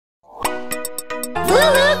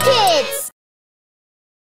LooLoo Kids!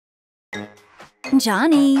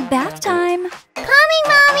 Johnny, bath time. Coming,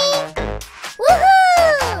 Mommy!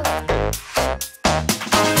 Woohoo!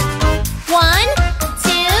 1,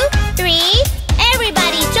 2, 3.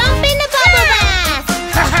 Everybody jump in the bubble bath!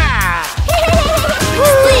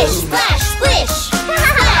 Splish, splash, splish!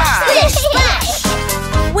 Splash, splish, splash!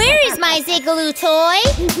 Where is my Ziggaloo toy?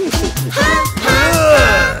 Ha, ha,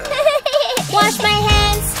 ha! Wash my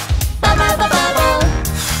hands! Bubble, bubble, bubble!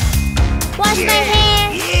 Wash my hair!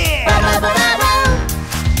 Bubble, bubble, bubble!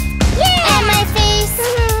 And my face!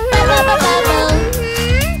 Bubble, bubble, bubble!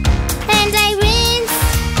 And I rinse!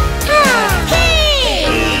 Hey!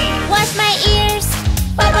 Wash my ears!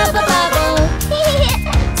 Bubble, bubble, bubble!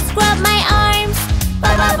 Scrub my arms!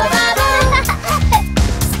 Bubble, bubble, bubble!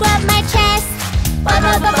 Scrub my chest!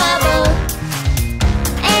 Bubble, bubble, bubble!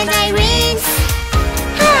 And I rinse!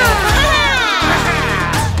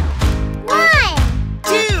 1,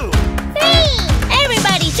 2, 3.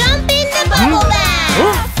 Everybody jump in the bubble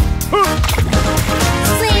bath!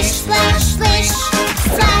 Splish, splash, splish!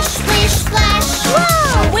 Splash, splish, splash!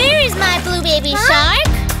 Whoa! Where is my blue baby shark?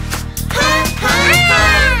 Ha, ha, ha!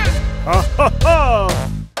 Ha ha ha!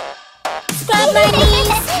 Scrub my knees!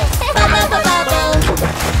 Bubble, bubble, bubble!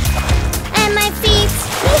 And my feet!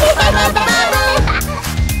 Bubble, bubble, bubble!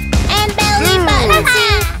 And belly button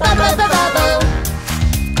too! Bubble, bubble, bubble!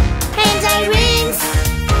 And I rinse!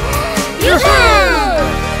 Yoo-hoo!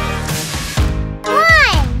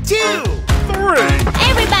 1, 2, 3.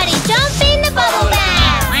 everybody jump in the bubble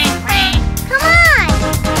bath! Come on!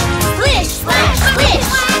 Splish, splash, splish!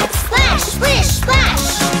 Splash, splish, splash!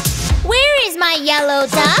 Where is my yellow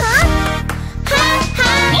duck? Ha,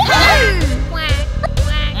 ha, ha!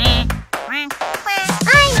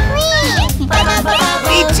 I'm clean! Bubble, bubble,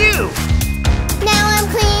 Me bubble! too. Now I'm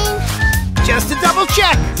clean! Just to double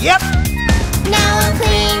check. Yep. Now I'm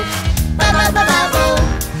clean! Bubble, bubble, bubble!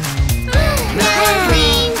 Now I'm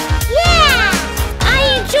clean! Yeah! I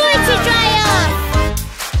enjoy to dry off!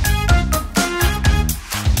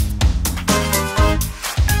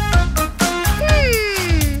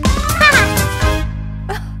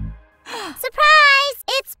 Surprise!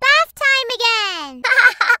 It's bath time again!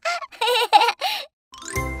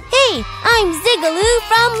 Hey, I'm Ziggaloo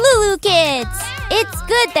from LooLoo Kids! It's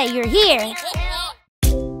good that you're here!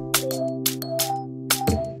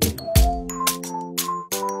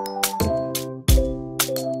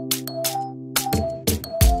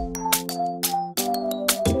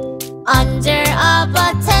 Under a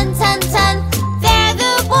button, there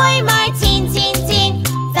the boy Martin, teen,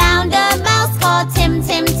 found a mouse called Tim,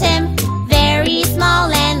 very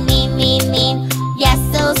small and lean. Yes,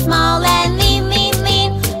 so small and lean.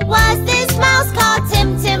 Was this mouse called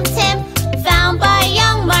Tim, found by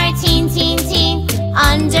young Martin, teen,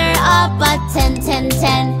 under a button,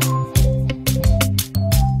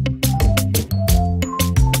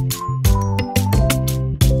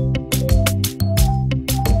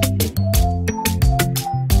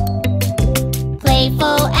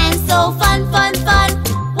 Playful and so fun,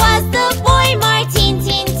 was the boy Martin,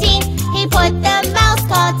 teen. He put the mouse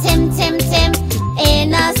called Tim,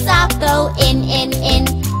 in a sock, go in.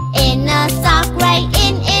 In a sock, right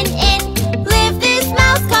in. Lived this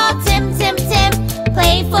mouse called Tim.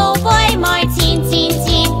 Playful boy Martin,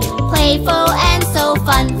 teen. Playful and so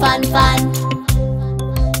fun.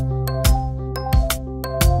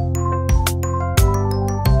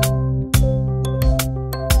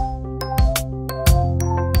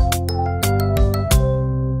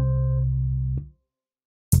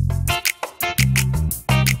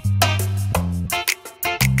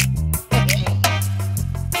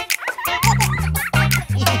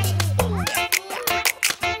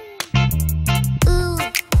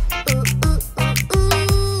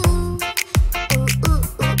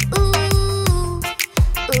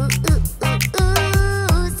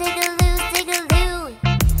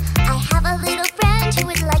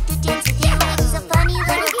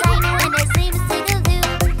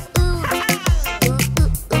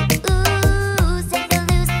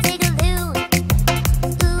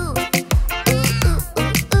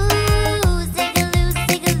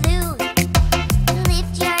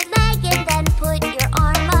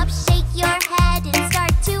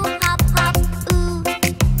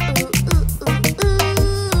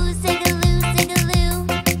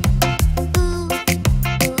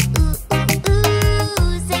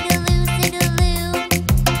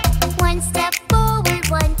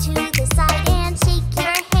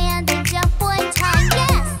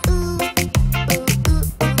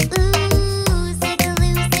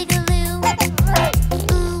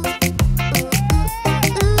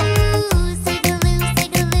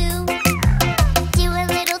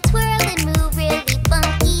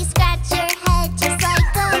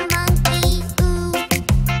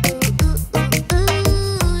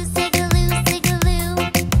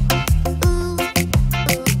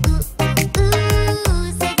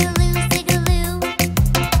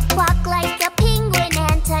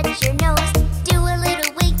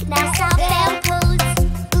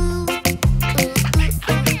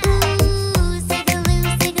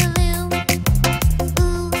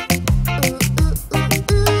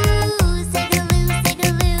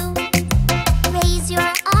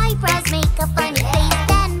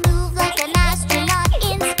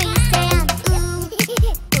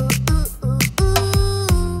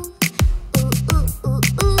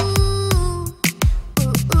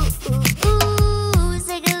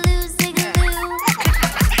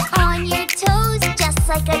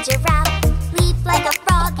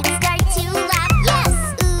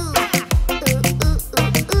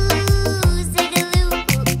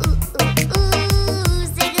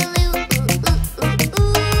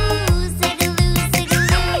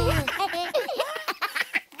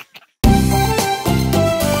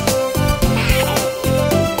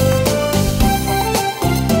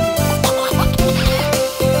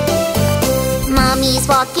 She's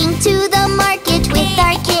walking to the market with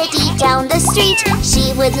our kitty down the street.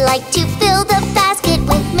 She would like to fill the basket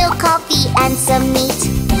with milk, coffee, and some meat.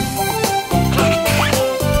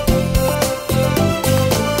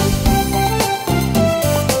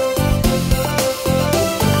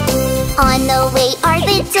 On the way, our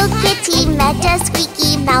little kitty met a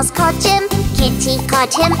squeaky mouse called Jim. Kitty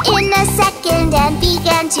caught him in a second and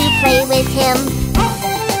began to play with him.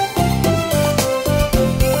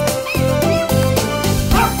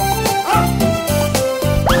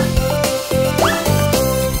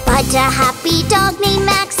 But a happy dog named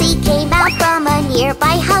Maxie came out from a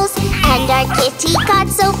nearby house, and our kitty got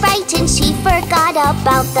so frightened she forgot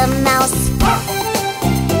about the mouse.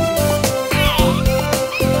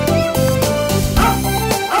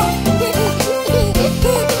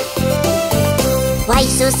 Why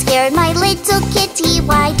so scared, my little kitty?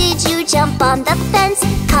 Why did you jump on the fence?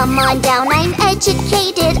 Come on down, I'm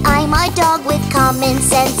educated. I'm a dog with common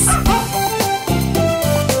sense.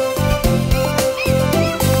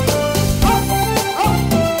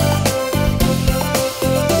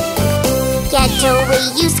 Get away,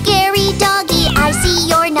 you scary doggy. I see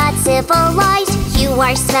you're not civilized. You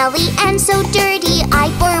are smelly and so dirty. I,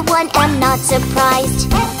 for one, am not surprised.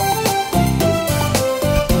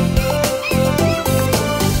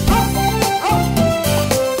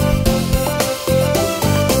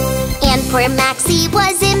 Poor Maxie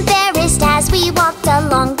was embarrassed as we walked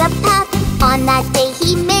along the path. On that day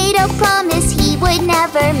he made a promise he would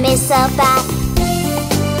never miss a bath.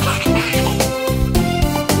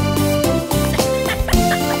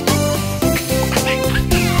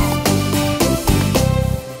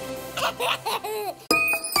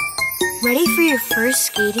 Ready for your first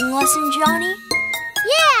skating lesson, Johnny?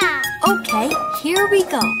 Yeah! Okay, here we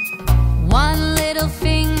go. One little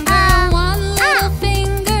finger, one little finger.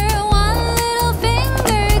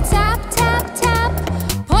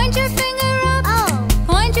 Point your finger up,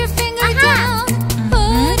 point your finger down.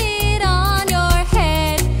 Put it on your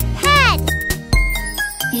head. Head!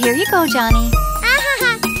 Here you go, Johnny.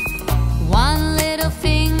 One little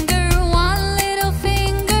finger, one little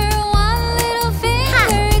finger, one little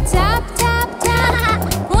finger. Tap, tap, tap.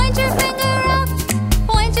 Point your finger up,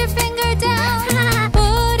 point your finger down.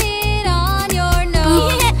 Put it on your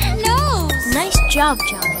nose. Nose! Nice job,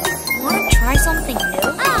 Johnny. Want to try something new?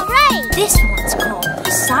 All right! This one's called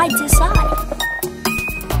side to side.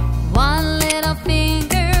 One little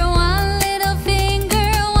finger, one little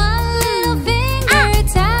finger, one little finger.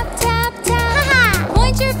 Tap, tap, tap.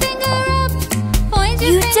 Point your finger up, point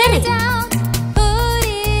your finger down. Put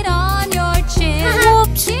it on your chin.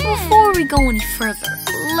 Whoops! Chin. Before we go any further,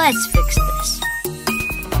 let's fix this.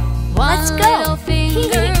 Let's go. One little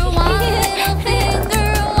finger, one little finger,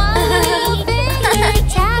 one little finger.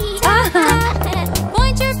 Tap, tap, tap.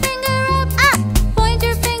 Point your finger up, point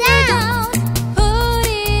your finger down. Put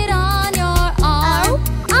it on your arm.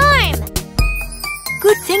 Arm!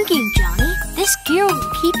 Good thinking, Johnny. This gear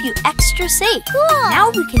will keep you extra safe. Cool. Now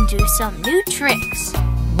we can do some new tricks.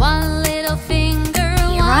 One little finger,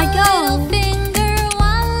 Here I go. one little finger,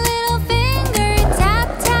 one little finger. Tap,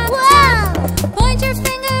 tap, Whoa. tap. Point your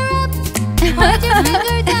finger up, point your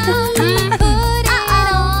finger down. Put it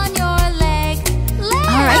on your leg. Leg.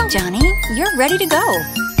 All right, Johnny, you're ready to go.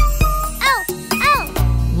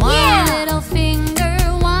 One little finger,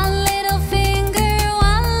 one little finger,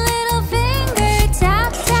 one little finger.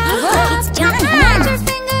 Tap, tap, tap. It's Johnny. Point your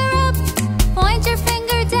finger up, point your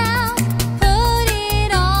finger down. Put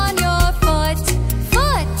it on your foot.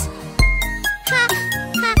 Foot.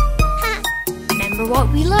 Remember what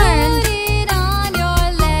we learned. Put it on your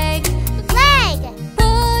leg. Leg!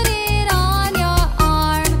 Put it on your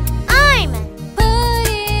arm. Arm! Put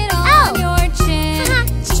it on your chin.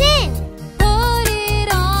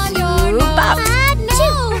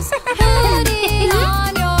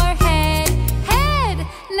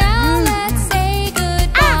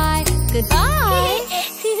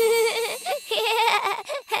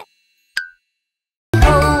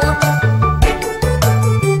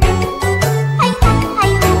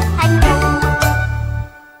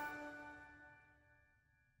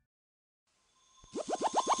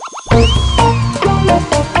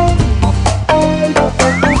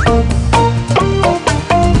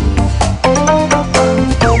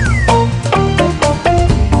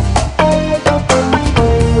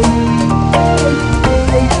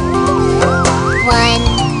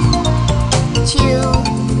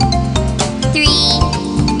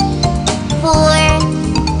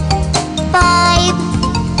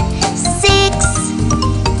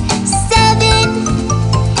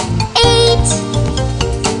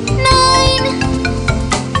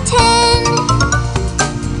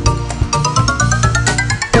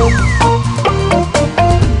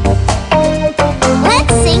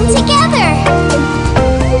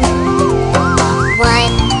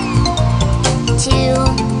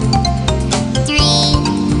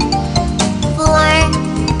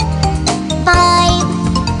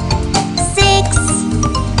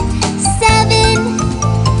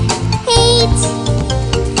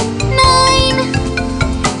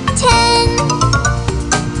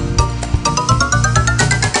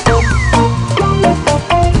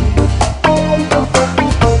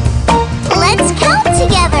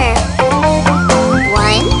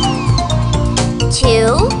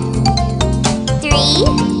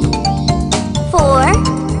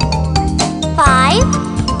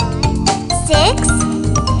 6,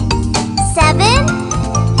 7,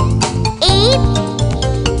 8,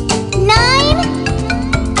 9,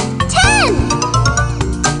 10.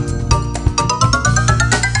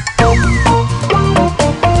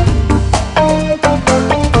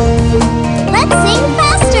 Let's sing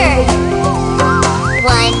faster.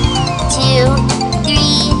 1, 2,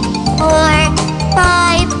 3, 4,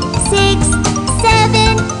 5, 6,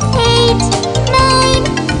 7, 8, 9,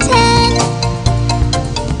 10.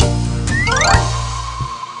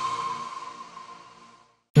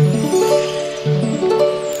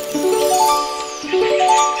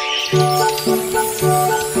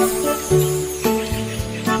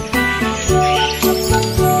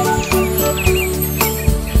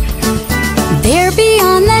 There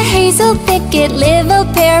beyond the hazel thicket live a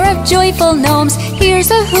pair of joyful gnomes.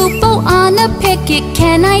 Here's a hoopoe on a picket.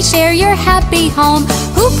 Can I share your happy home?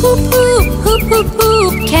 Hoop, hoop, hoop, hoop, hoop,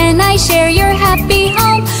 hoop. Can I share your happy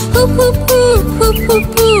home? Hoop, hoop, hoop, hoop, hoop,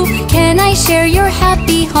 hoop. Can I share your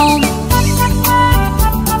happy home?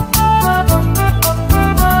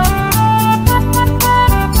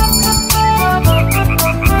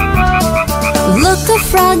 Look, a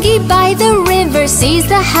froggy by the river sees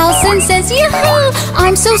the house and says, "Yoo-hoo!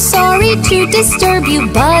 I'm so sorry to disturb you,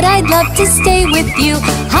 but I'd love to stay with you.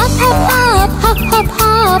 Hop, hop, hop, hop, hop,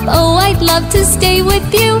 hop. Oh, I'd love to stay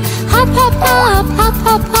with you. Hop, hop, hop, hop,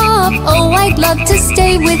 hop, hop. Oh, I'd love to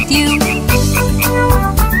stay with you."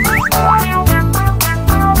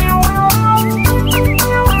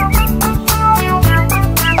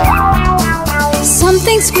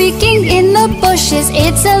 Something squeaking in the bushes,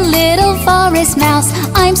 it's a little forest mouse.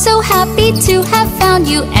 I'm so happy to have found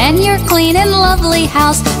you and your clean and lovely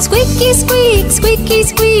house. Squeaky squeak, squeaky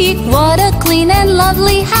squeak, what a clean and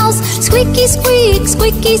lovely house. Squeaky squeak,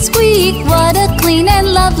 squeaky squeak, what a clean and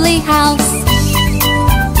lovely house.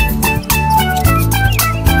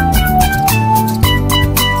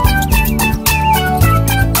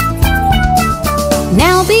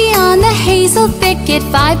 Now beyond the hazel thicket,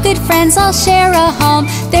 5 good friends all share a home.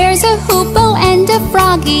 There's a hoopoe and a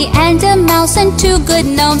froggy and a mouse and 2 good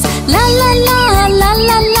gnomes. La la la, la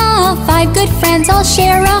la la, 5 good friends all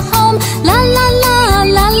share a home. La la la,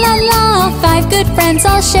 la la la, 5 good friends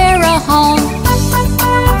all share a home.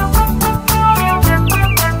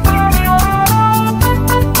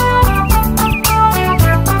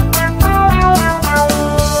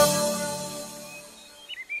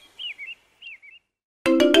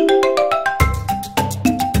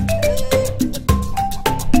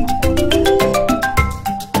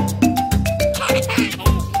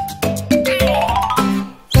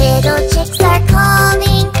 Little chicks are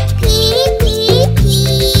calling, peep, peep,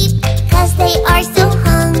 peep, 'cause they are so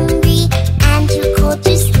hungry and too cold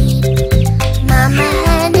to sleep. Mama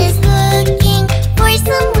hen is looking for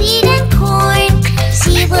some wheat and corn.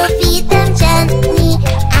 She will feed them gently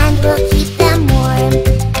and will keep them warm.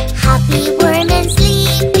 Happy, warm and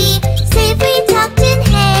sleepy, safely tucked in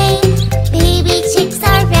hay. Baby chicks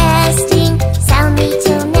are resting soundly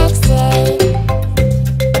till next day.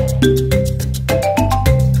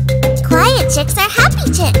 Quiet chicks are happy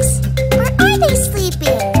chicks. Or are they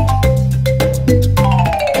sleeping?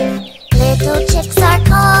 Little chicks are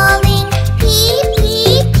calling, peep,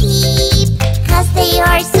 peep, peep, 'cause they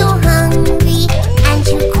are so hungry and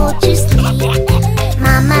too cold to sleep.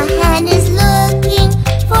 Mama hen is looking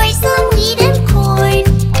for some wheat and corn.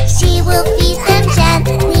 She will feed them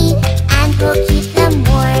gently and will keep them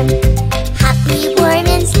warm. Happy, warm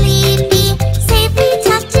and sleepy, safely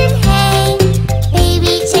tucked in hay.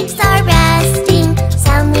 Baby chicks are resting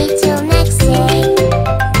soundly till next day.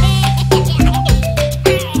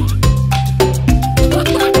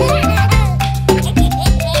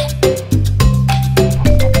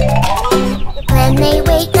 When they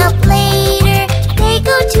wake up later, they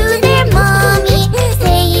go to their mommy,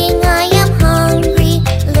 saying, "I am hungry,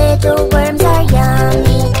 little worms are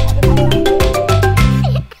yummy."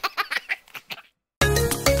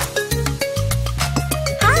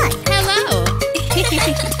 Hi. Hello.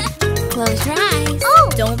 Close your eyes. Oh.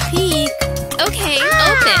 Don't peek. Okay,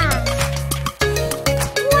 open.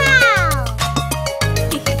 Wow.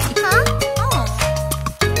 Huh? Oh.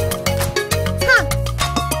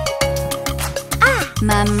 Huh.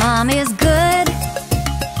 My mom is good.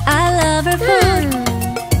 I love her food.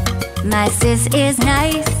 My sis is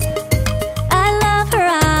nice. I love her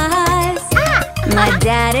eyes. My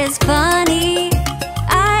dad is funny.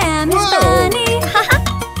 I am his bunny.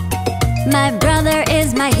 My brother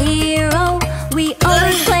is my hero. We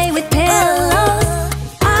always play with pillows.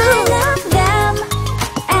 I love them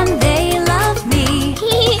and they love me.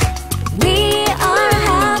 We are a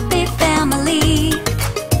happy family.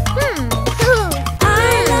 I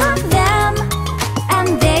love them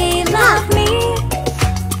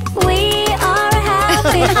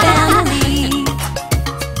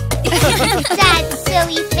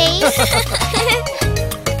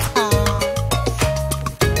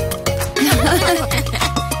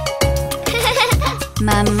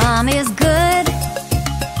My mom is good,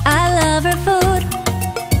 I love her food.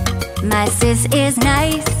 My sis is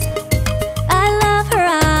nice, I love her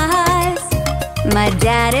eyes. My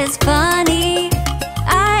dad is funny,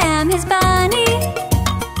 I am his bunny.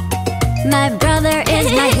 My brother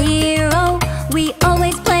is my hero, we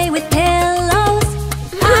always play with pillows.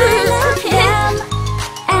 I love them,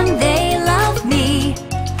 and they love me.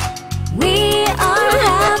 We are a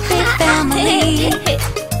happy family.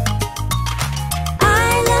 I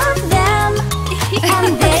love them,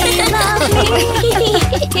 and they love me.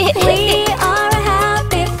 We are a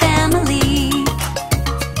happy family.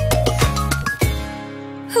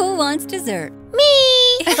 Who wants dessert? Me!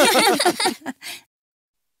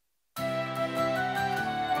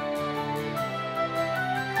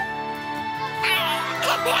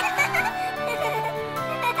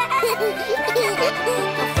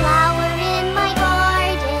 A flower in my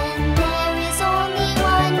garden, there is only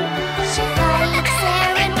one. She likes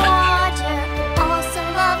air and water, also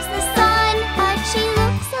loves the sun. But she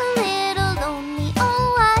looks a little lonely, oh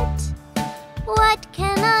what? What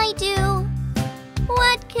can I do?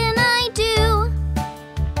 What can I do?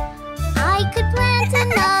 I could plant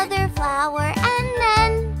another flower and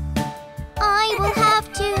then I will have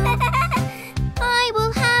to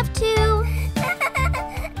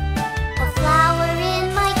A flower in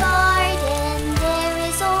my garden, there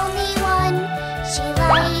is only one. She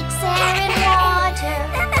likes air and water,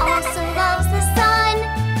 also loves the sun.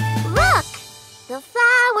 Look! The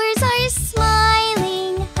flowers are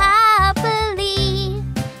smiling happily,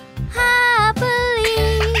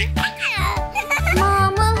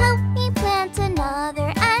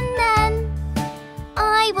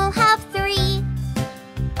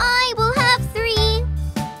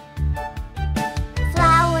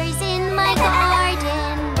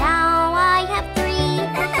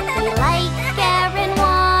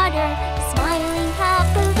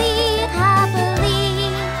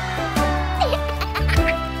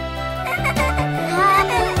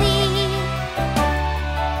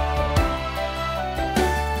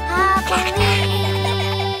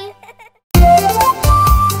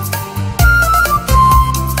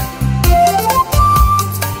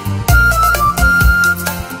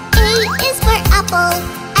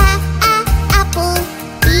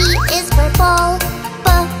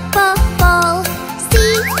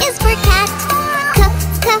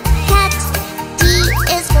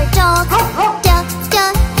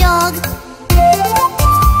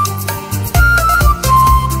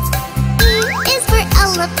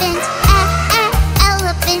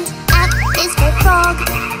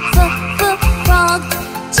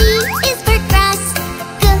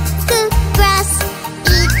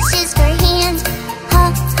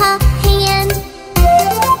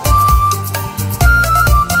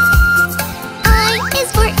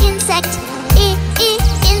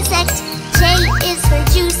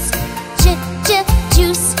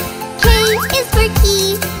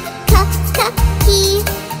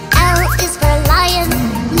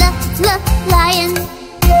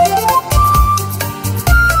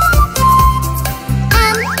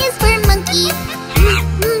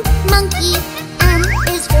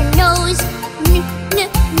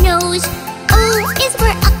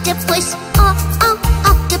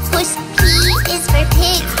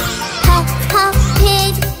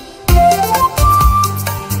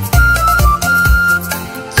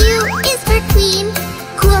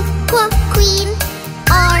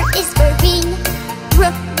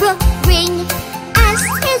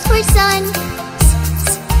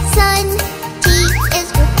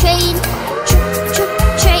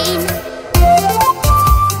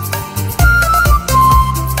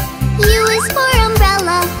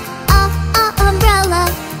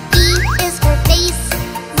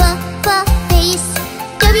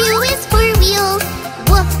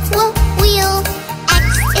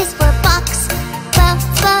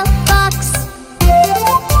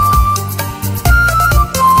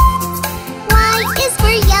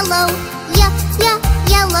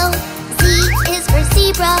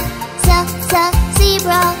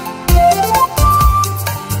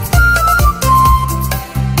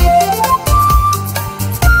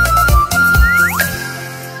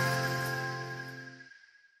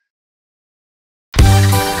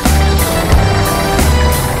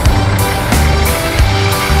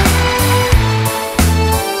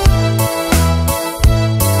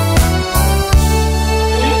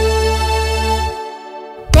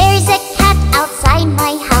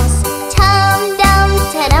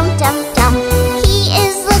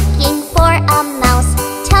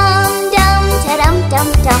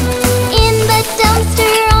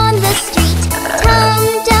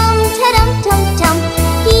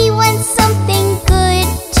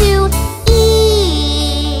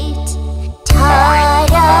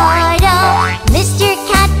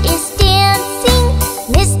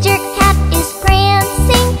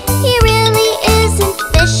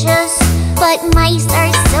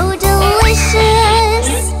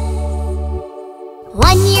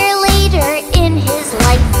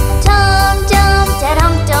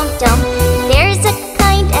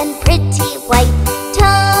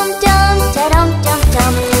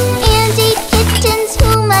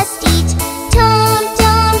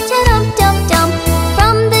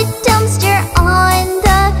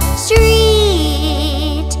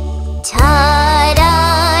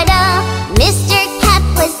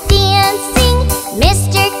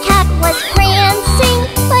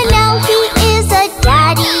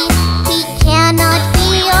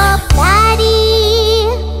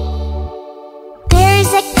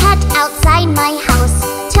 find my house.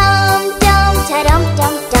 Tum dum ta-dum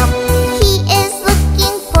dum dum. He is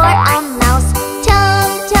looking for a mouse. Tum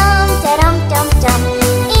tum ta-dum dum dum.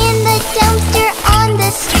 In the dumpster on the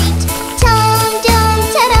street. Tum dum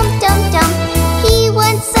ta-dum dum dum. He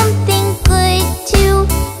wants something good to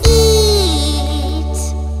eat.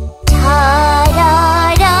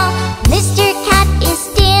 Ta-da-da. Mr. Cat is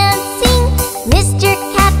dancing. Mr.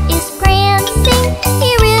 Cat is prancing. He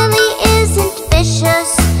really isn't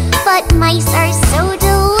vicious, but mice are so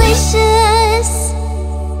delicious.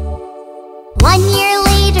 1 year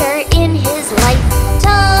later in his life.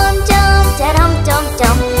 Tum dum ta-dum dum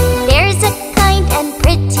dum. There's a kind and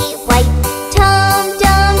pretty wife. Tum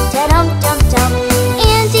dum ta-dum dum dum.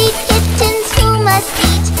 And 8 kittens who must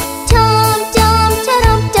eat. Tum dum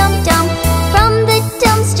ta-dum dum dum. From the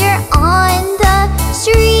dumpster on the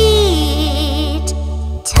street.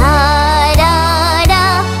 Ta-da-da.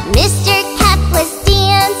 Mr. Cat was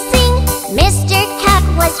dancing. Mr. Cat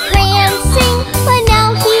was prancing. But now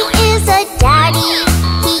he is a daddy.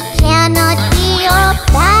 He cannot be a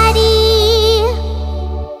fatty.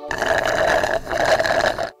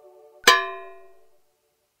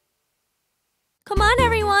 Come on,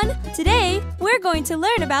 everyone! Today, we're going to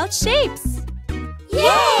learn about shapes.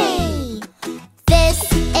 Yay! This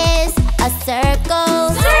is a circle.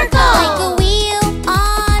 Circle! Like a wheel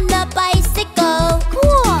on a bicycle.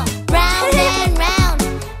 Cool! Round and round,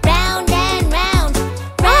 round and round,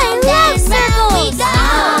 round and round we go.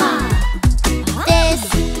 This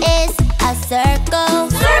is a circle.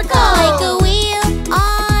 Circle! Like a wheel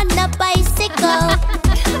on a bicycle.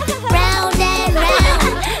 Round and round,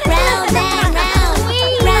 round and round,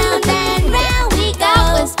 round and round we go.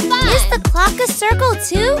 That was fun! Is the clock a circle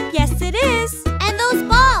too? Yes, it is. And those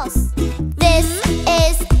balls. This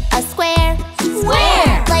is a square.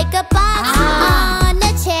 Square. Like a box on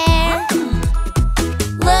a chair.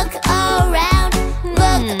 Look around,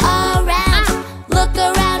 look around, look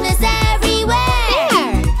around us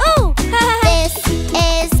everywhere. Oh! This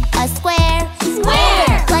is a square.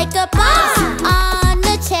 Square. Like a box on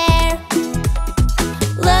a chair.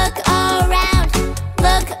 Look around,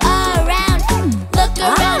 look around, look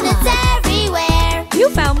around us everywhere. You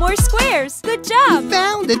found more squares. Good job.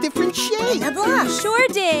 Found a different shape. Sure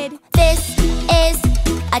did. This is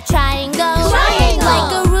a triangle. Triangle.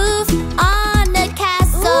 Like a roof on a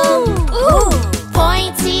castle. Ooh.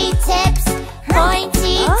 Pointy tips, like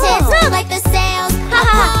the sails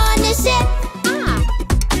upon a ship.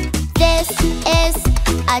 This is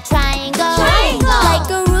a triangle. Triangle. Like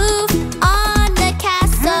a roof on a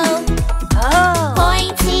castle.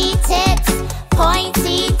 Pointy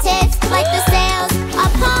tips, like the sails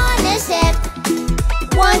upon a ship.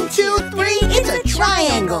 1, 2, 3, it's a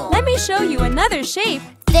triangle. Let me show you another shape.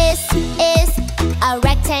 This is a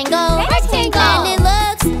rectangle. Rectangle. And it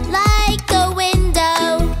looks like a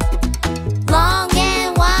window. Long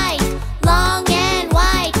and wide,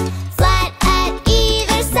 flat at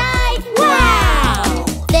either side. Wow!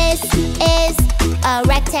 This is a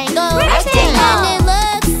rectangle. Rectangle. And it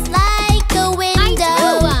looks like a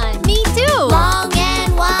window. Me too. Long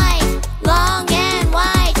and wide,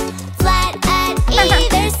 flat at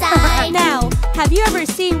either side. Now, have you ever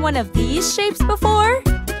seen one of these shapes before?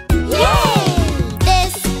 Yay!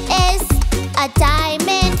 This is a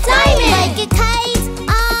diamond. Like a kite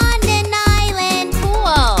on an island.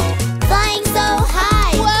 Cool. Flying so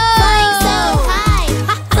high. Flying so high.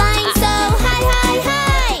 Flying so high, high,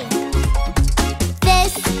 high.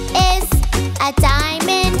 This is a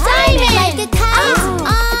diamond. Like a kite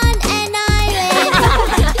on an island.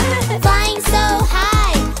 Flying so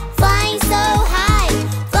high. Flying so high.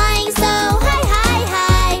 Flying so high, high,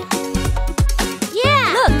 high.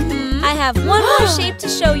 Yeah. Look, I have one more shape to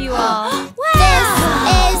show you all. This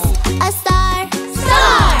is a star.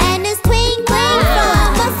 And is twinkling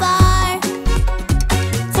from afar.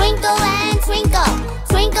 Twinkle and twinkle,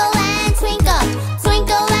 twinkle and twinkle,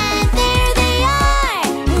 twinkle and there they are.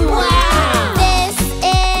 Wow! This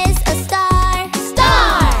is a star.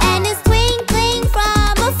 And is twinkling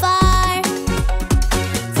from afar.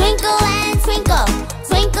 Twinkle and twinkle,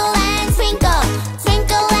 twinkle and twinkle,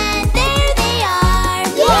 twinkle and there they are.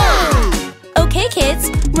 Yeah! Okay, kids,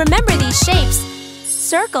 remember these shapes.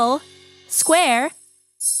 Circle, square,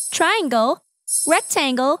 triangle,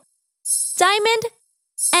 rectangle, diamond,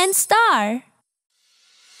 and star.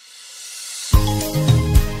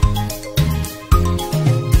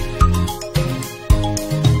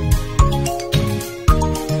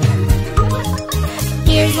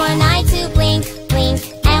 Here's one eye to blink, blink,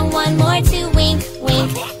 and one more to wink,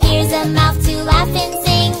 wink. Here's a mouth to laugh and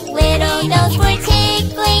sing, little nose for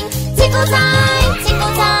tickling. Tickle time,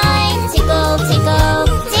 tickle time, tickle, tickle,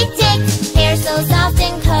 tick, tick.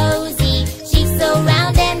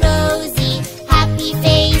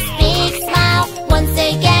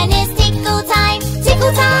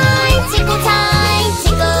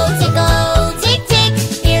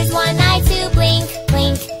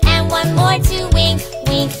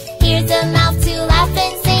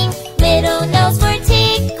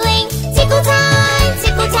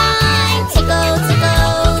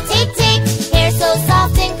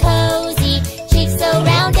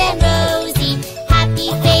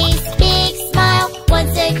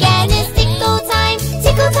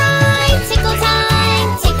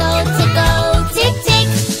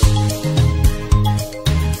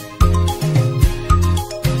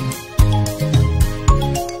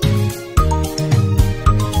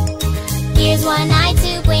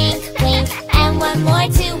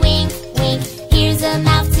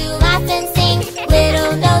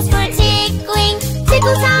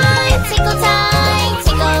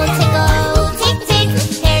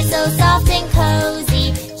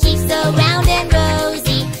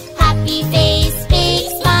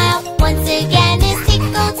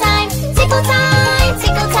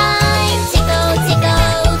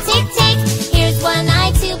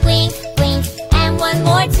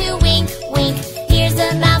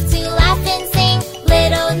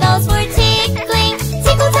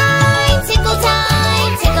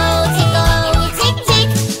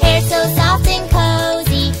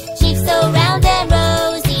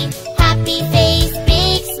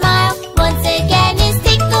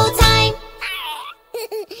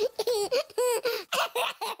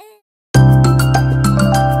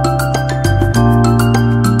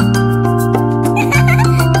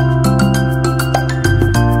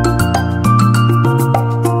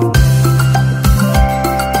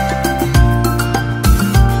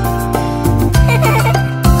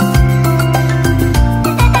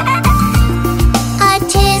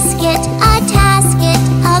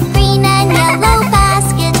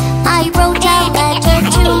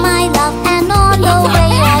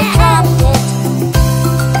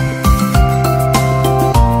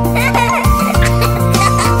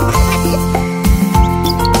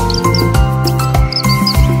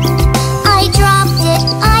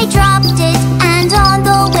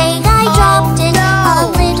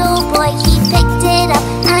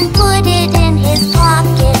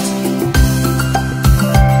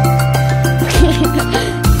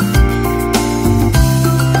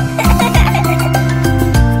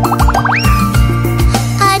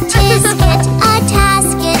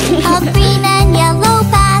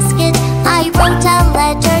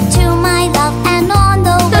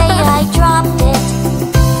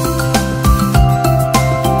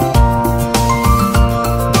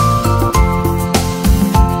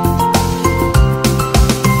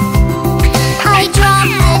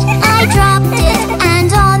 I dropped it,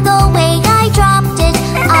 and on the way I dropped it,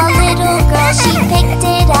 a little girl, she picked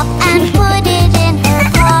it up and put it in her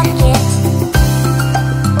pocket.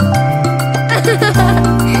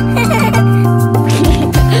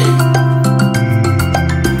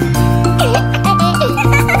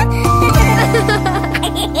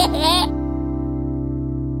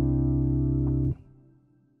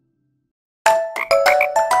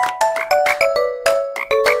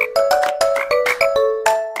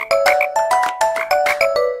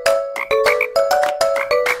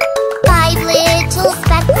 Five little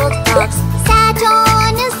speckled frogs sat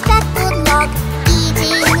on a speckled log,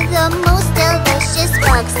 eating the most delicious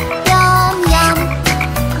bugs. Yum, yum.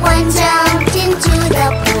 One jumped into the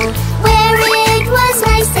pool where it was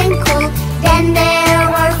nice and cool. Then there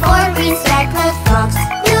were four green speckled frogs.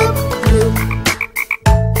 Bloop, bloop.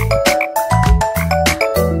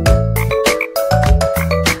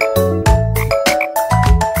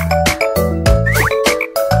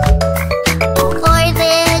 Four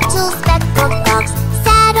little speckled frogs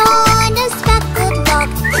sat on a speckled log,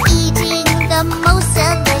 eating the most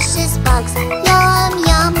delicious bugs. Yum,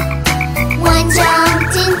 yum. One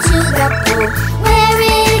jumped into the pool where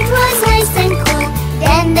it was nice and cool.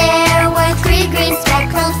 Then there were three green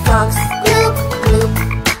speckled frogs. Bloop, bloop.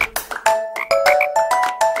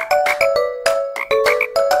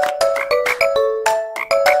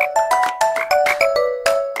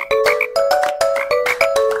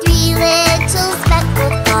 Three little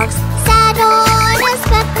speckled frogs sat on a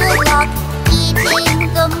speckled log, eating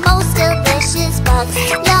the most delicious bugs.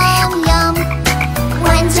 Yum, yum.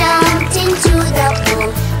 One jumped into the pool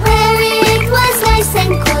where it was nice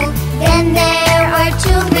and cool. Then there are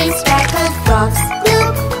two green speckled frogs.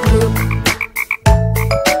 Bloop, bloop.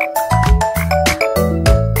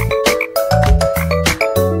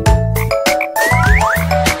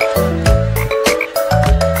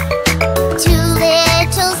 Two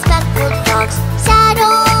little speckled frogs sat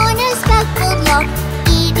on a speckled log,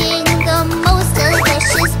 eating the most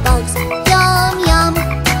delicious bugs. Yum, yum.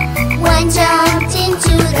 One jumped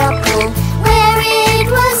into the pool where it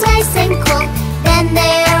was nice and cool. Then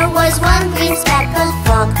there was one green speckled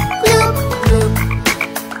frog. Bloop, bloop.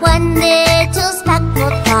 One little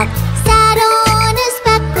speckled frog sat on a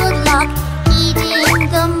speckled log, eating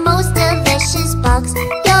the most delicious bugs.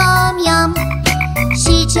 Yum, yum.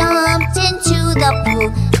 She jumped into the pool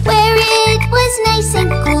where it was nice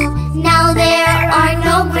and cool. Now there are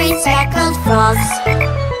no green speckled frogs.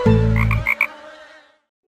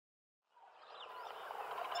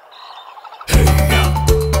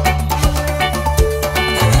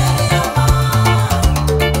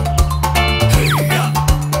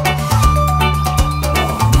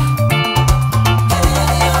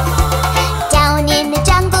 Down in the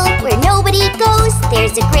jungle where nobody goes,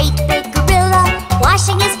 there's a great big gorilla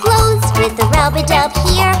washing his clothes with a rub-a-dub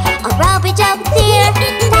here, a rub-a-dub there.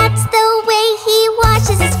 That's the way he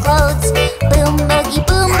washes his clothes. Boom boogie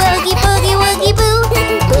boogie woogie boo.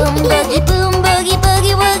 Boom boogie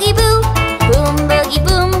boogie woogie boo. Boom boogie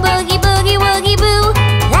boogie woogie boo.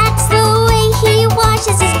 That's the way he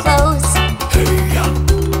washes his clothes.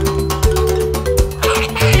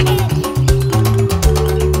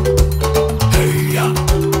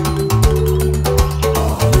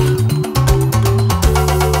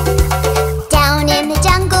 Down in the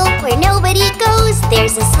jungle where nobody goes,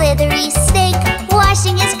 there's a slithery snake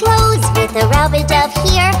washing his clothes with a rub-a-dub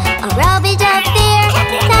here, a rub-a-dub there.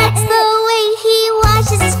 That's the way he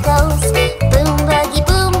washes his clothes. Boom boogie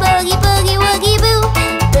woogie boo.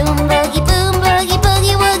 Boom boogie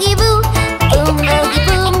woogie boo.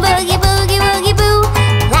 Boom boogie woogie boo.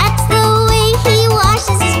 That's the way he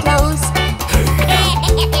washes his clothes.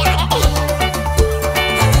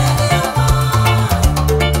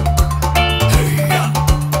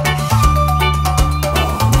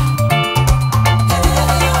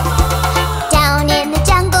 Down in the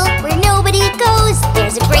jungle where nobody goes,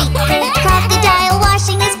 there's a great big crocodile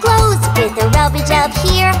washing his clothes with a rub-a-dub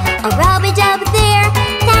here, a rub-a-dub there.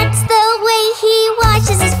 That's the way he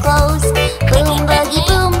washes his clothes. Boom boogie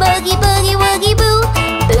woogie boo.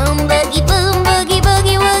 Boom boogie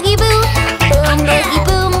woogie boo. Boom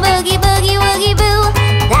boogie woogie boo.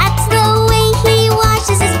 That's the way he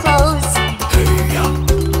washes his clothes.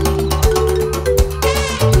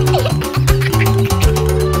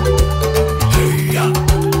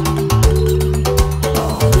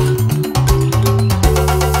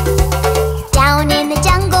 Down in the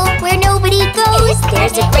jungle where nobody goes,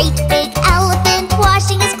 there's a great big elephant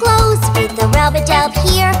washing his clothes with a rub-a-dub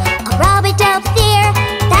here, a rub-a-dub there.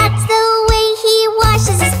 That's the way he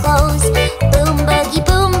washes his clothes. Boom boogie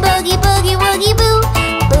woogie boo.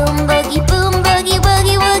 Boom boogie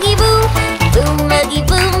woogie boo.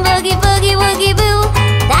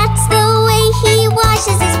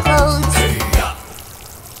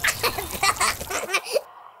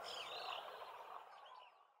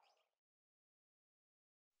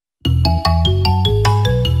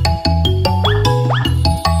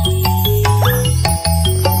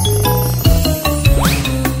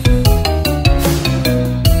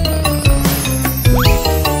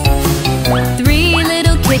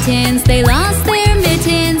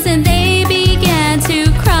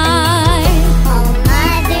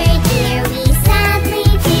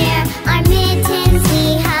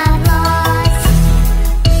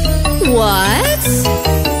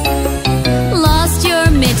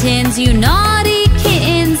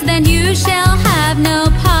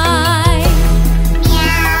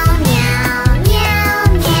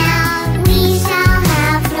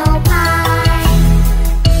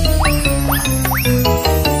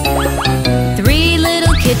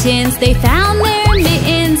 kittens, they found their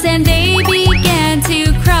mittens and they began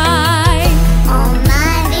to cry. Oh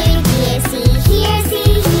mother dear, see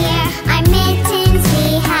here, our mittens we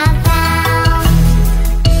have found.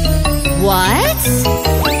 What?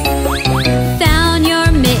 Found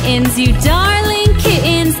your mittens, you darling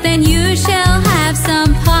kittens, then you shall have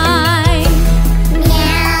some pie.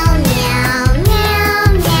 Meow, meow,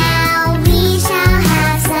 meow, meow, we shall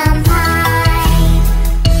have some pie.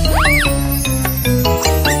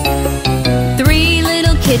 3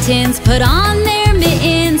 little kittens put on their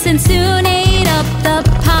mittens and soon ate up the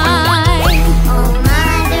pie. Oh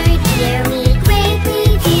mother dear, we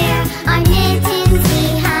greatly fear our mittens we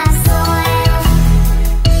have soiled.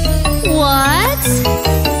 What?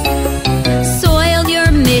 Soiled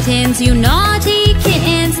your mittens, you naughty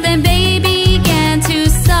kittens, then they began to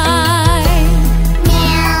sigh.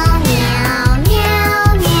 Meow, meow,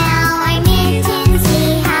 meow, meow, our mittens we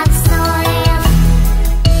have soiled.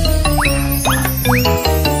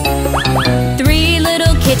 3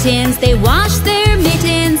 little kittens, they washed their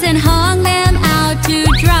mittens and hung them out to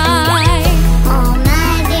dry. Oh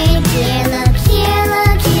mother dear, look here,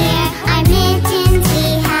 our mittens we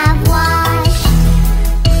have washed.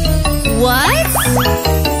 What?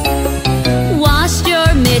 Washed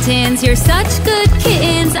your mittens, you're such good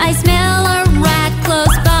kittens, I smell a rat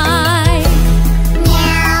close by.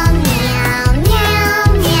 Meow, meow, meow,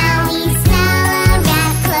 meow, we smell a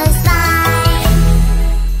rat close by.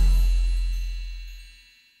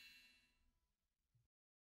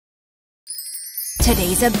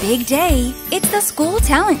 Today's a big day. It's the school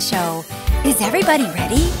talent show. Is everybody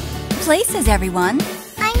ready? Places, everyone.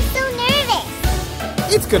 I'm so nervous.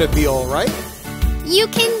 It's gonna be all right. You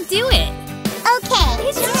can do it. Okay.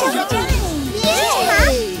 It's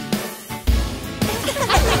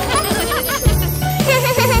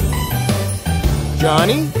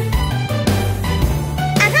Johnny?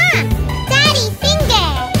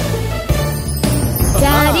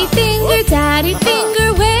 Daddy finger. Daddy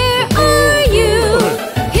finger, where are you?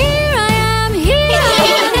 Here I am,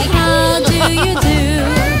 how do you do?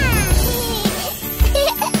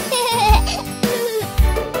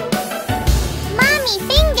 Mommy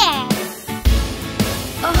finger.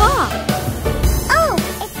 Aha! Oh,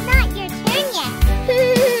 it's not your turn yet.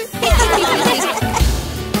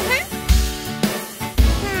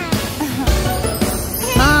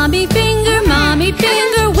 Mommy finger,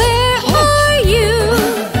 where are you?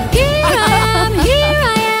 Here I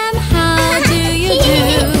am, how do you do?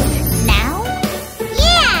 Now?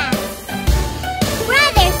 Yeah.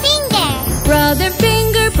 Brother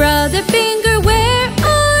finger, where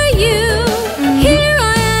are you? Here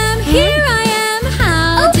I am,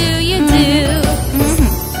 how do you do?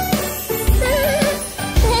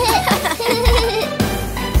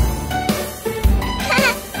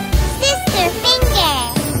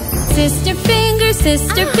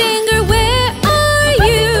 Sister finger, where are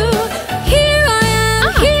you? Here I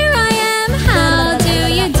am, how do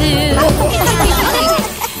you do?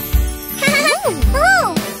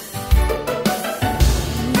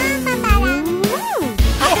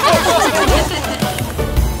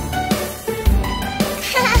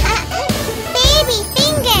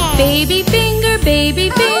 Baby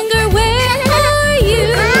finger, where are you?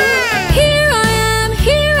 Here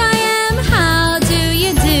I am, how do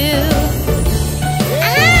you do?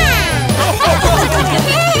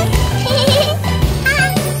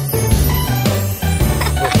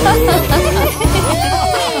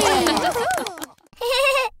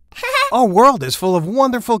 Our world is full of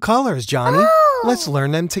wonderful colors, Johnny. Let's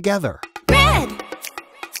learn them together. Red,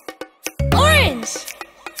 orange,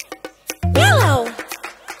 yellow,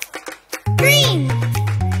 green,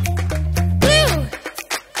 blue,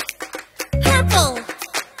 purple,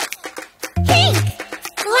 pink,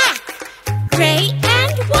 black, gray,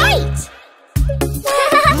 and white.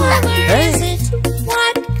 What color is it?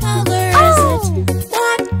 What color is it?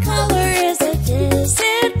 What color is it? Is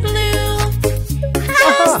it blue?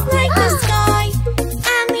 Just like the sky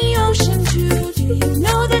and the ocean too. Do you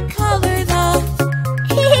know the color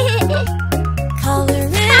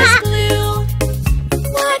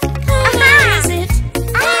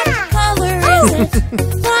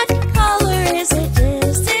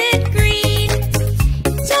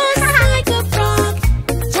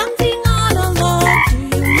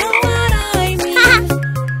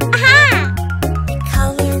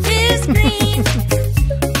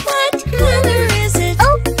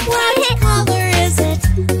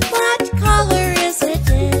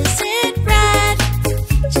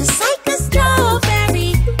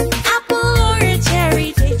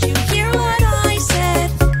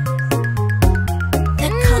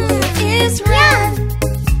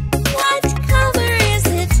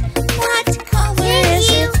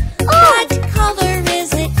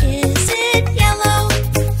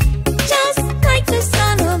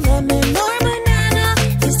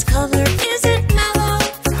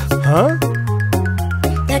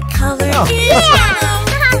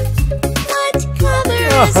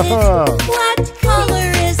is it? What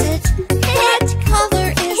color is it? What color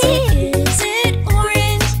is it? Is it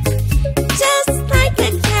orange? Just like a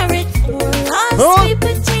carrot or a sweet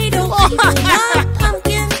potato, even a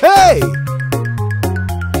pumpkin. Hey!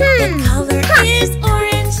 The color is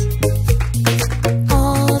orange.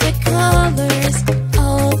 All the colors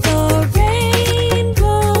of the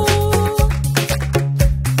rainbow.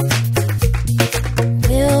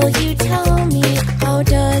 Will you tell me how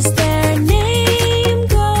does their name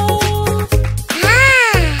go?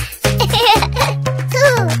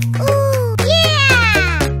 Ooh,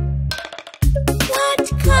 yeah! What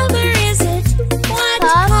color is it? What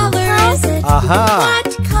color is it? Aha! What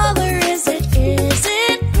color is it? Is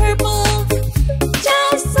it purple?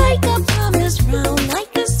 Just like a plum is round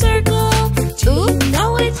like a circle. Do you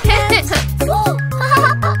know it yet?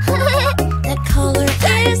 The color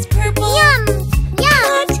is purple. Yum! Yum!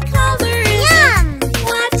 What color is Yum! it?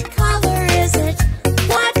 What color is it?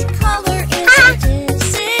 What color is it?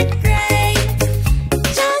 Is it gray?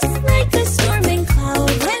 Just like a storming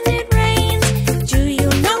cloud when it rains. Do you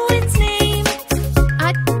know its name?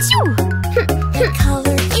 The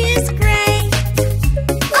color is gray.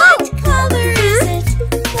 What color is it?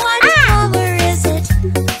 What color is it?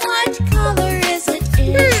 What color is it?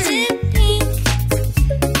 Is it pink?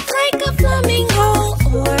 Like a flamingo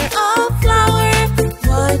or a flower?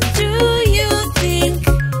 What do you think?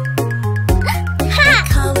 The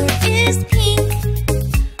color is pink.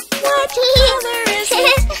 What color is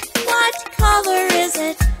it? What color is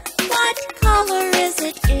it? What color is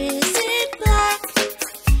it? Is it black?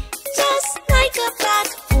 Just like a bat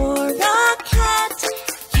or a cat.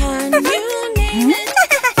 Can you name it?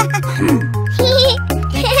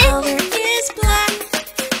 The color is black.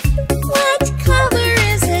 What color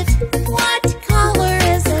is it? What color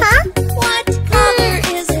is it? What color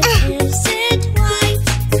is it? Is it white?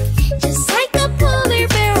 Just like a polar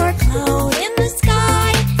bear or cloud in the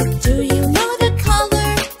sky. Do you know the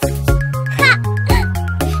color?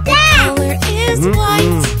 The color is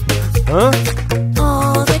white. Huh?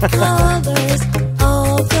 All the colors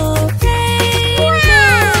of the rainbow.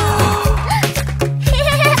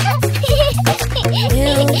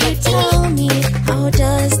 Will you tell me how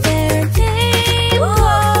does their name go?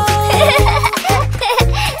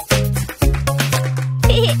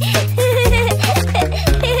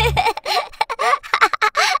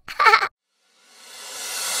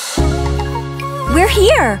 We're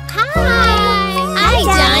here. Hi,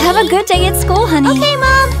 Johnny. Have a good day at school, honey. Okay,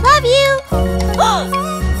 Mom. Love you. Oh!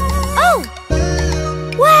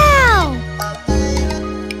 Wow!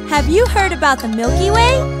 Have you heard about the Milky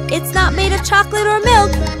Way? It's not made of chocolate or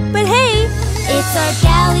milk, but hey, It's our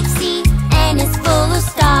galaxy and it's full of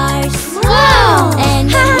stars. Wow! And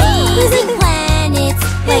amazing planets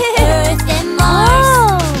like Earth and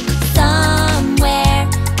Mars. Somewhere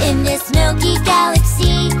in this Milky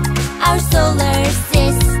Galaxy, our solar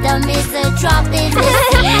system is a drop in the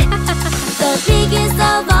sea. The biggest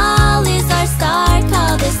of all is our star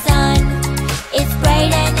called the sun. It's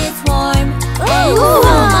bright and it's warm and so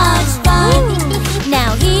much fun.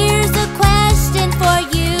 Now here's a question for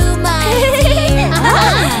you, my dear.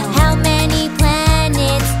 How many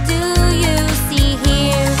planets do you see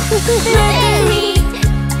here? Mercury,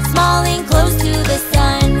 small and close to the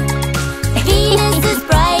sun. Venus is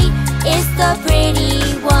bright, it's the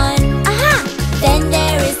pretty one. Then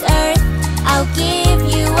there is Earth, I'll give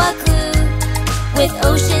you a clue. With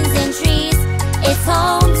oceans and trees, it's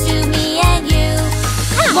home to me and you.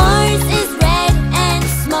 Mars is red and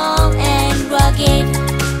small and rugged.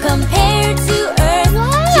 Compared to Earth,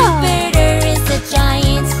 Jupiter is a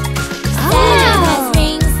giant. Saturn has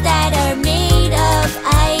rings that are made of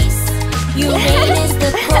ice. Uranus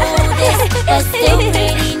the coldest, but still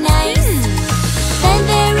pretty nice. Then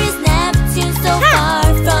there is Neptune, so far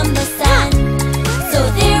from the sun. So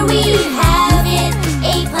there we have it,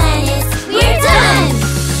 8 planets, we're done!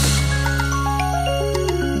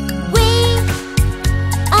 Wait,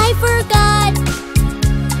 I forgot.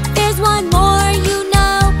 There's one more, you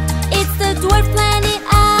know. It's the dwarf planet,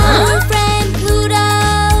 our friend Pluto.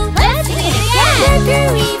 Let's sing it again.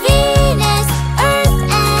 Mercury, Venus, Earth,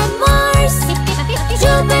 and Mars.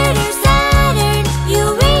 Jupiter, Saturn,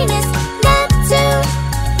 Uranus, Neptune,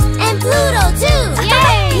 and Pluto too.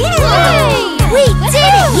 Yay! We did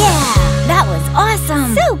it! Yeah, that was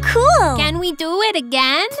awesome. So cool! Can we do it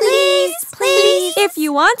again? Please, please. if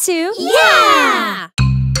you want to. Yeah!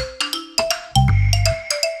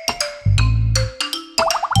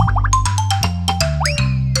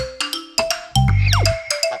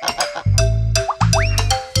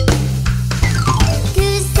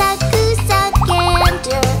 Goose up,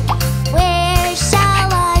 gander, where shall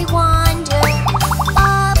I wander?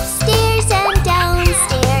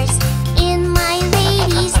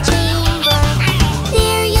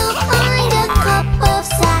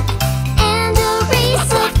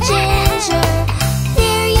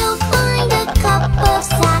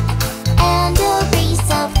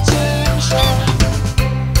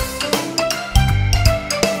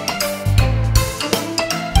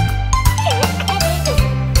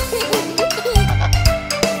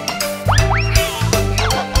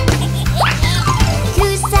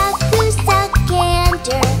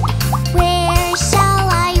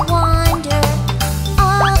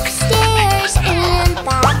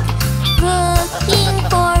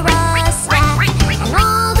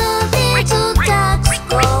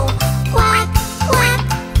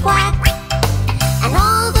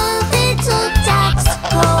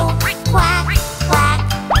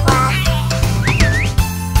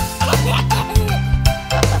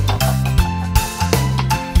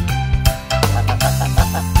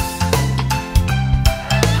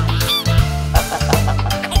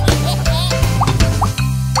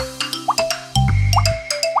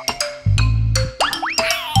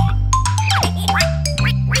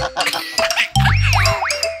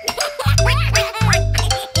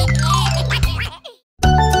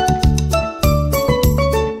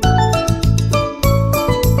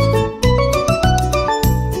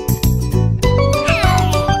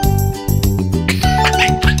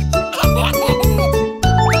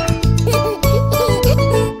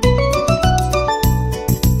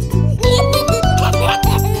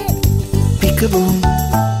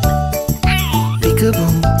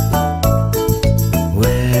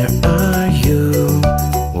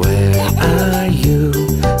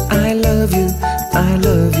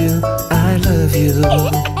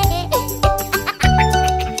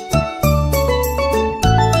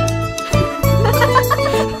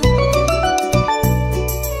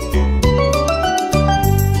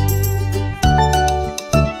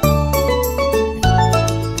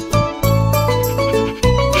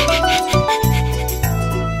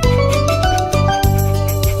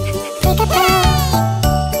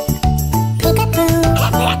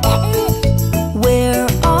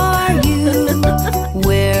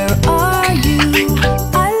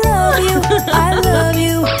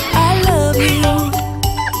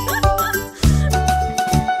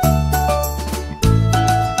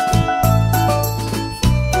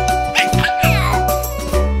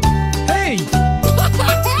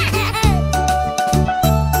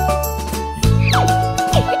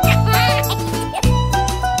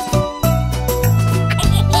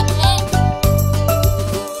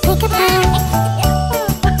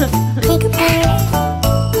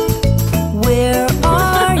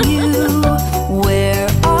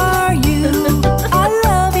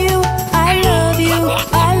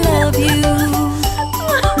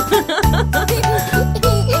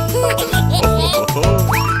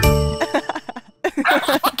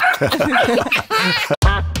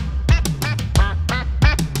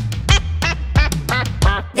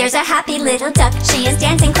 There's a happy little duck, she is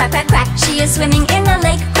dancing quack, quack, quack. She is swimming in the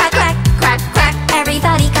lake, quack, quack, quack, quack.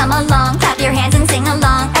 Everybody come along, clap your hands and sing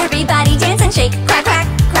along. Everybody dance and shake, quack, quack,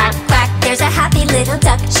 quack, quack. There's a happy little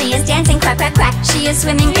duck, she is dancing quack, quack, quack. She is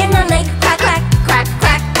swimming in the lake, quack, quack, quack,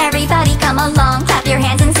 quack. Everybody come along, clap your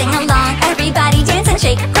hands and sing along. Everybody dance and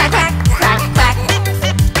shake, quack, quack, quack, quack.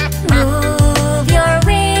 Move your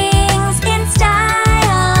wings in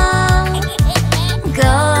style.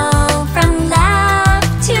 Go from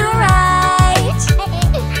left to right.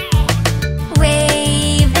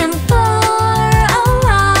 Wave them for a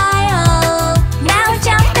while. Now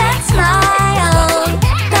jump and smile.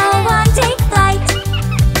 Go on, take flight.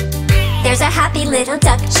 There's a happy little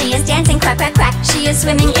duck, she is dancing quack, quack, quack. She is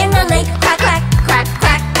swimming in the lake, quack, quack, quack,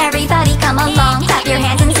 quack. Everybody come along, clap your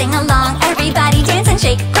hands and sing along. Everybody dance and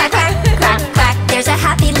shake, quack, quack, quack, quack. There's a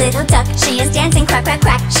happy little duck, she is dancing quack, quack,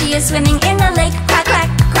 quack. She is swimming in the lake, quack, quack,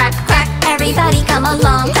 quack, quack. Everybody come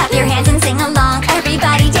along, clap your hands and sing along.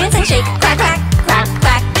 Everybody dance and shake, quack, quack, quack,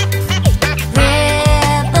 quack.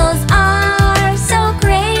 Ripples are so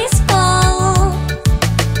graceful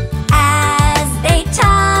as they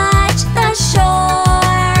touch the shore.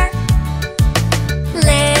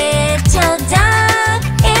 Little duck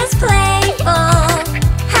is playful,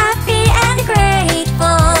 happy and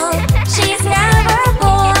grateful. She's never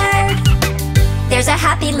bored. There's a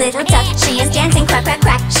happy little duck, she is dancing quack, quack,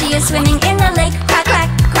 quack. She is swimming in the lake, quack, quack,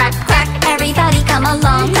 quack, quack. Everybody come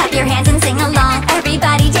along, clap your hands and sing along.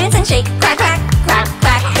 Everybody dance and shake, quack, quack, quack,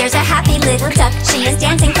 quack. There's a happy little duck, she is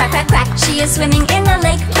dancing quack, quack, quack. She is swimming in the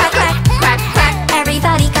lake, quack, quack, quack, quack.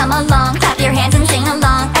 Everybody come along, clap your hands and sing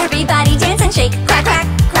along. Everybody dance and shake, quack, quack,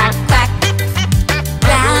 quack, quack.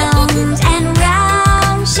 Round and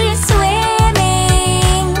round she's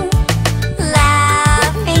swimming,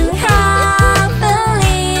 laughing happily.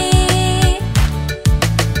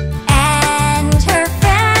 And her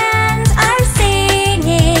friends are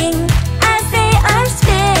singing as they are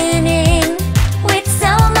spinning with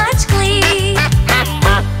so much glee.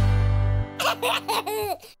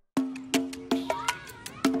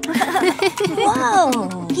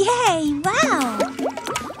 Whoa! Yay! Wow!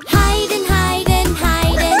 Hide and hide and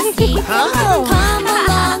hide and seek. Come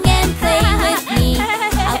along and play with me.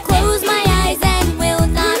 I'll close my eyes and will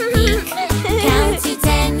not peek. Count to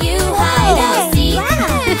 10, you hide, I'll seek.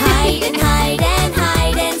 Hide and hide and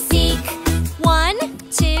hide and seek. 1,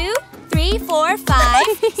 2, 3, 4, 5,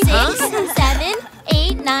 6, 7,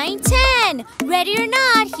 8, 9, 10. Ready or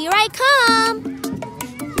not, here I come.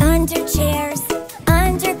 Under chairs,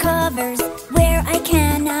 under covers, where I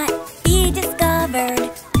cannot be discovered.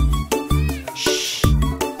 Shh.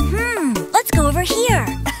 Let's go over here.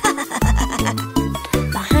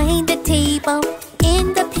 Behind the table,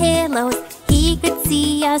 in the pillows, he could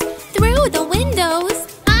see us through the windows.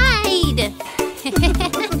 Hide!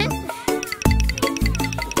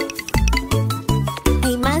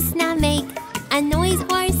 I must not make a noise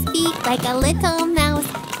or speak like a little mouse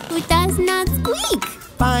who does not squeak.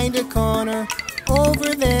 Find a corner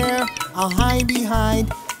over there. I'll hide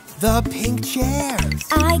behind the pink chairs.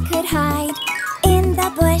 I could hide in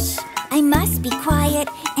the bush. I must be quiet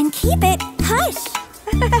and keep it hush.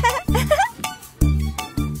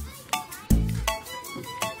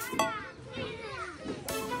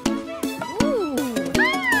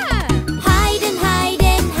 Hide and hide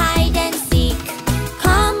and hide and seek.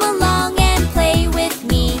 Come along and play with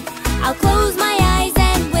me. I'll close my eyes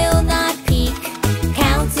and will not peek.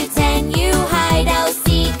 Count to 10, you hide, I'll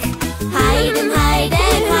seek. Hide and hide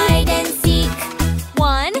and hide and seek.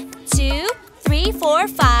 1, 2, 3, 4,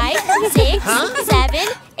 5, 6, 7,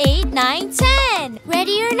 8, 9, 10.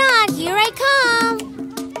 Ready or not, here I come.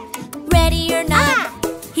 Ready or not,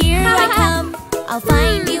 here I come. I'll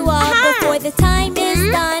find you all before the time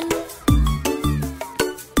is done.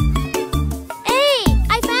 Hey,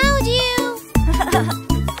 I found you!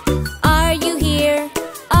 Are you here?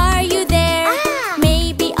 Are you there?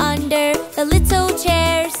 Maybe under the little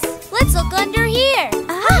chairs. Let's look under here.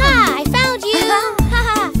 Haha, I found you!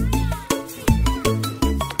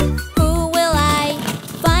 Who will I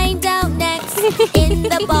find out next? In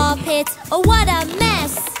the ball pit. Oh, what a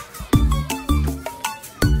mess!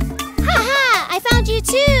 Haha, I found you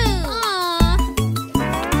too! Aww.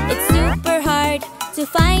 It's super hard to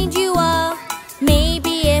find you all.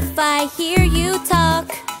 Maybe if I hear you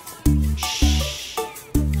talk.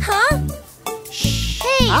 Huh?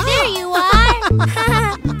 Hey, there you are!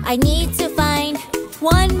 I need to find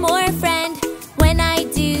one more friend. When I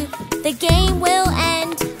do, the game will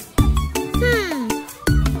end.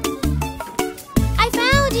 I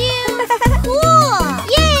found you! Cool!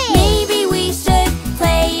 Yay! Maybe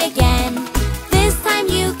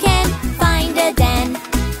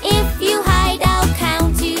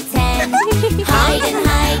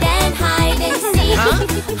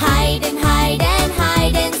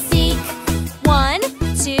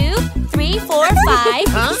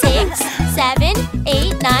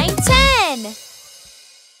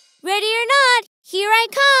Here I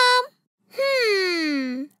come.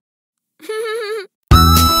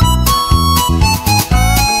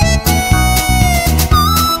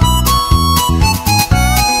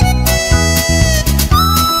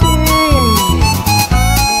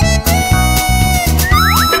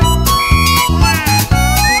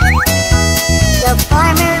 The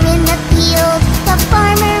farmer in the field, the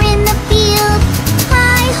farmer in the field.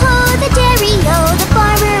 Hi-ho, the dairy-o, the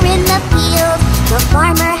farmer in the field. The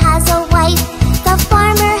farmer has a wife, the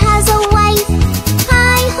farmer has a wife.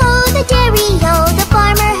 Hi-ho, the dairy-o, the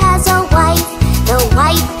farmer has a wife. The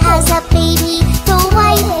wife has a baby, the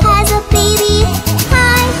wife has a baby.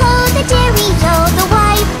 Hi-ho, the dairy-o, the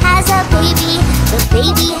wife has a baby. The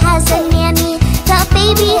baby has a nanny, the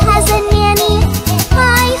baby has a nanny.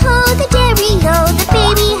 Hi-ho, the dairy-o, the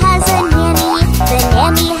baby has a nanny. The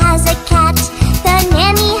nanny has a cat, the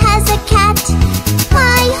nanny has a cat.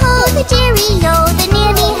 Hi-ho, the dairy-o, the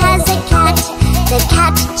nanny has a cat. The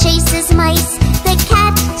cat chases mice, the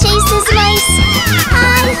cat chases mice.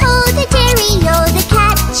 Hi-ho, the dairy-o, the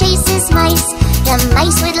cat chases mice. The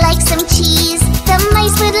mice would like some cheese, the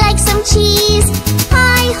mice would like some cheese.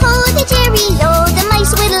 Hi-ho, the dairy-o, the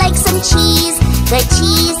mice would like some cheese. The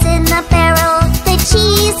cheese in the barrel, the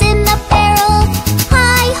cheese in the barrel.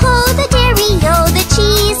 Hi-ho, the dairy-o, the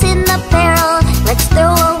cheese in the barrel. Let's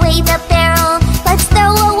throw away the barrel, let's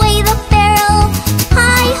throw away the barrel.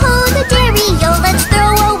 Hi-ho, the dairy-o, let's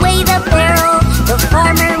throw away the barrel. The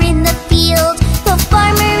farmer in the field, the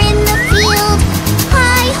farmer in the field.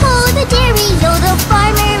 Hi-ho, the dairy-o, the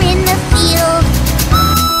farmer in the field.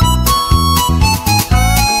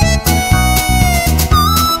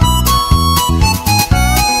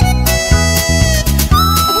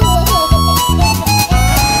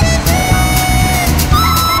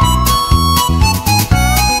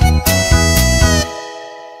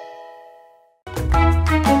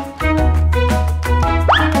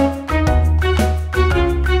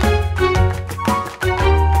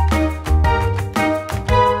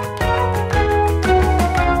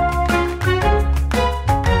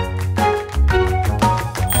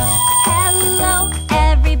 Hello,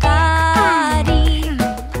 everybody.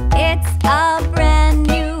 It's a brand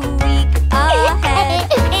new week ahead.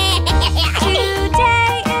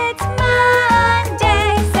 Today it's Monday,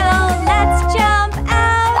 so let's jump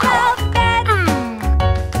out of bed.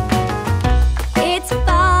 It's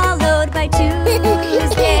followed by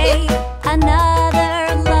Tuesday,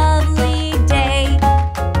 another lovely day.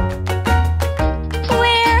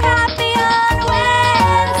 We're happy on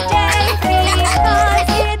Wednesday because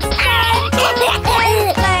it's time to play,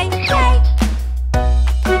 play, play.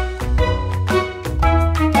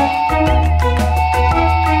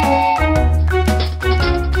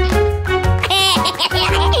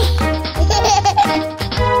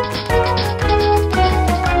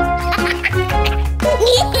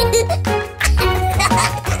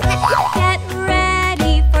 Get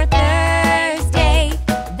ready for Thursday,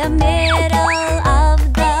 the middle of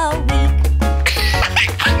the week.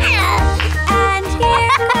 And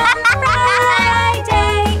here comes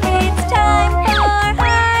Friday, it's time for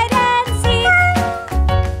hide and seek.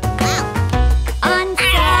 On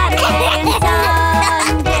Saturday and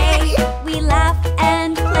Sunday, we laugh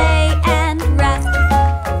and play and rest.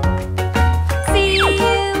 See you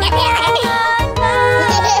on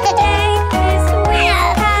Monday. This week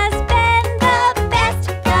has been the best,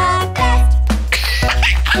 the best.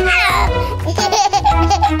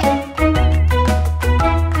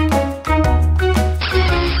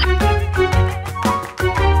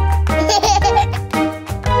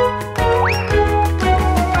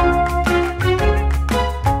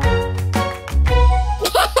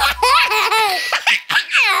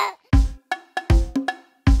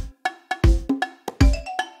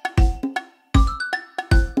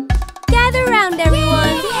 Gather round,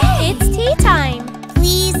 everyone. It's tea time.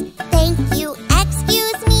 Please, thank you,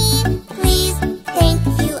 excuse me. Please, thank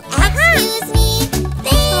you, excuse me.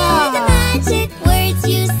 They're the magic words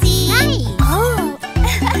you see. Oh.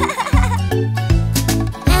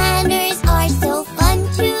 Manners are so fun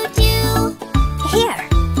to do. Here.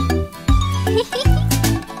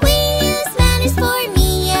 We use manners for me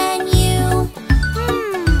and you.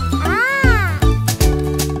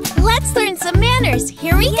 Let's learn some manners.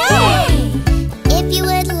 Here we go. If you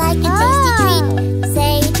would like a tasty treat,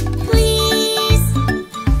 say please,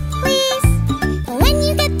 please. When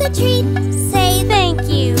you get the treat, say Thank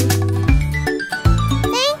you.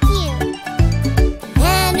 thank you.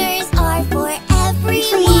 Manners are for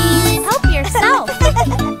everyone. Please help yourself.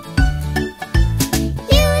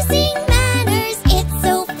 Using manners, it's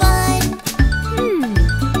so fun.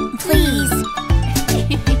 Please.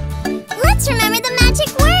 Let's remember the magic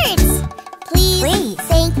words. Please,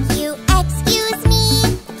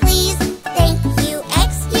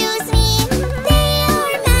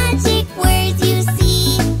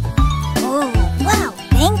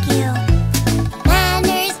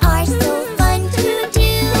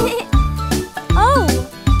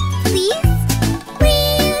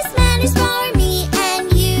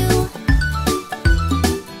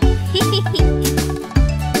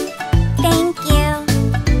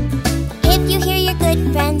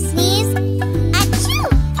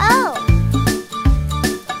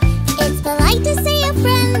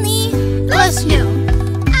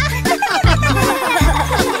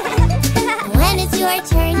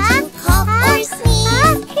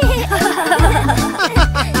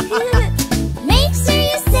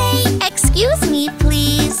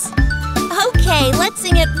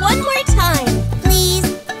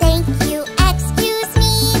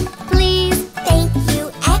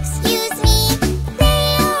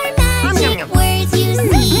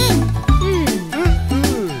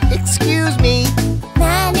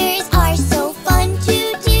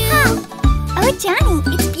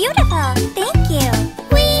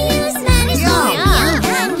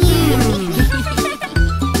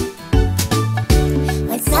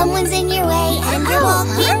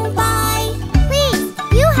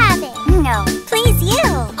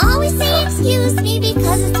 excuse me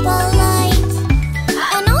because it's polite.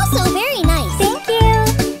 And also very nice. Thank you.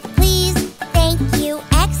 Please, thank you,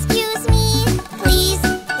 excuse me. Please,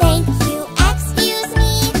 thank you, excuse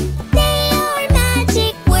me. They are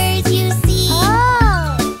magic words you see.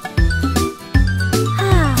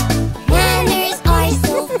 Manners are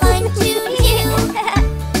so fun to do.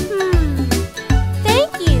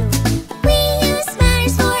 Thank you. We use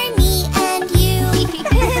manners for me and you.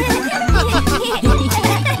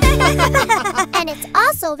 And it's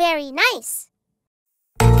also very nice.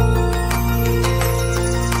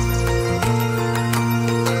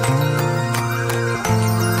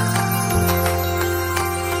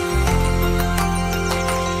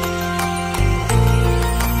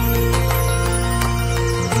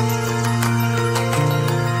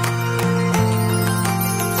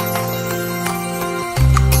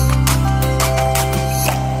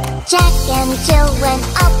 Jack and Jill went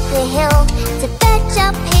up the hill to fetch a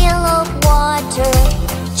pail of water.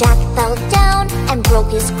 Jack fell down and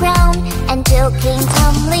broke his crown, and Jill came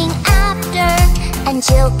tumbling after. And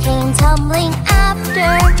Jill came tumbling after.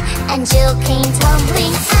 And Jill came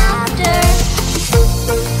tumbling after.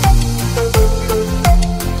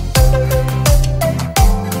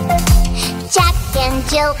 Jack and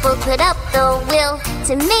Jill both put up the wheel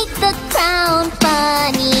to make the crown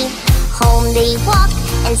funny. Home they walk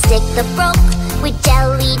and stick the broke with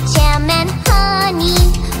jelly, jam, and honey.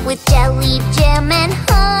 With jelly, jam, and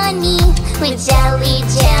honey. With jelly,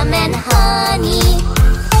 jam, and honey.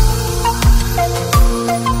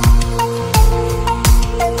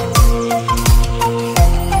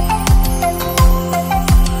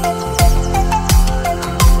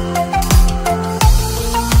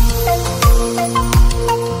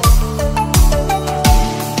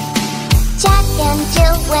 Jack and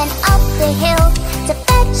Jill went up the hill to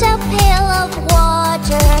fetch a pail of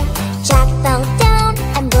water. Jack fell down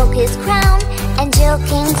and broke his crown, and Jill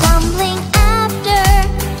came tumbling after.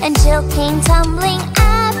 And Jill came tumbling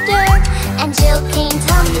after. And Jill came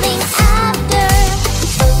tumbling after.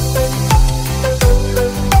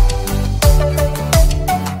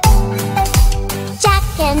 Jack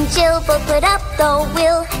and Jill both put up the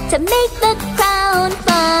wheel to make the crown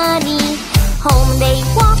funny. Home they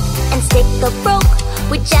walk and stick the broke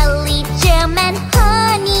with jelly, jam, and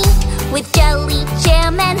honey. With jelly,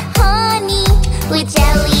 jam, and honey. With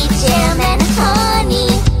jelly, jam, and honey.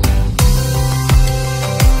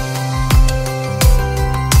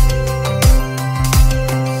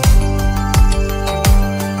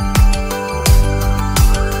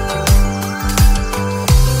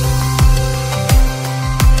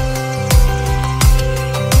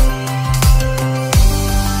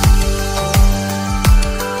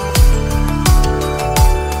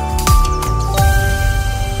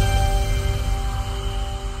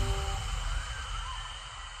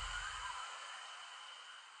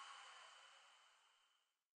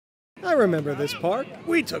 I remember this park.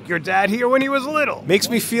 We took your dad here when he was little. Makes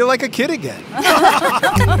me feel like a kid again.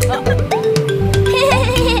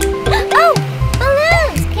 Oh,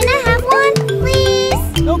 balloons! Can I have one,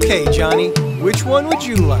 please? Okay, Johnny. Which one would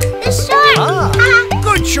you like? The shark! Ah,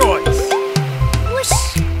 Good choice.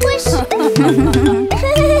 Whoosh, whoosh.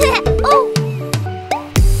 Oh!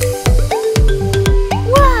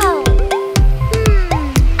 Whoa!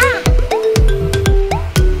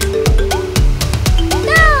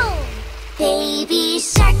 No! Baby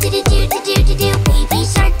shark, do-do-do-do-do-do-do. Baby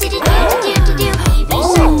shark, do-do-do-do-do-do. Baby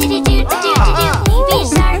shark, do-do-do-do-do-do. Baby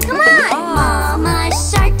shark, come on! Mama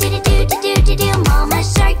shark, do-do-do-do-do-do. Mama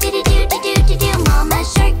shark, do-do-do-do-do-do. Mama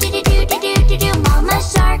shark, do-do-do-do-do-do. Mama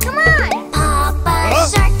shark, come on! Papa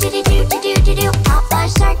shark, do-do-do-do-do-do. Papa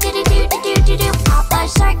shark, do-do-do-do-do-do. Papa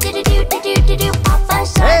shark, do-do-do-do-do-do. Papa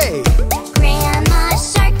shark. hey! Grandma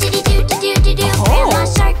shark, do-do-do-do-do-do. Grandma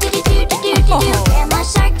shark, do-do-do-do-do-do. Grandma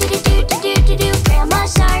shark, do-do-do-do-do-do. Grandma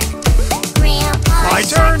shark. Grandpa My shark,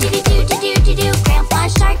 turn. do-do-do-do-do-do. Grandpa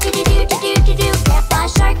shark, do-do-do-do-do-do. Grandpa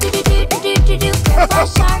shark, do-do-do-do-do-do. Grandpa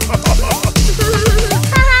shark.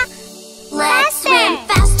 Let's swim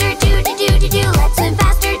faster, do-do-do-do-do. Let's swim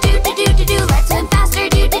faster, do-do-do-do-do. Let's swim faster,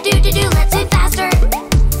 do-do-do-do-do. Let's swim faster.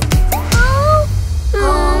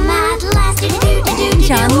 Home at last, do-do-do-do-do.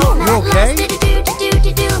 Johnny, Home you at okay? last,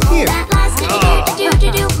 do-do-do-do-do. Home Here. at last,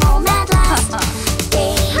 do-do-do-do-do. Home at last.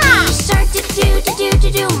 Baby shark,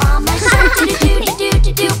 do-do-do-do-do. Mama shark,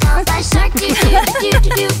 do-do-do-do-do. Papa shark,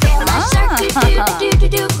 do-do-do-do-do. Grandma shark,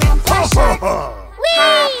 do-do-do-do-do. Grandpa shark.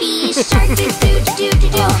 Happy shark,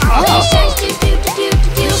 do-do-do-do-do. Happy sharks,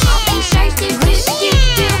 do-do-do-do-do. Happy sharks,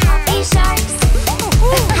 do-do-do-do-do. Happy sharks.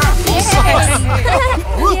 Happy sharks.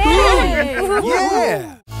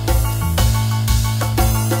 Yeah!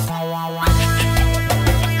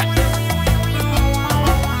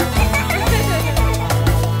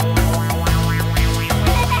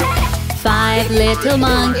 little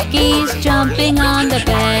monkeys jumping on the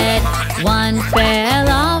bed. One fell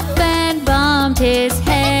off and bumped his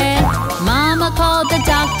head. Mama called the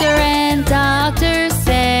doctor and doctor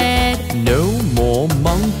said, no more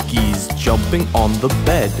monkeys jumping on the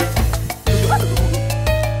bed.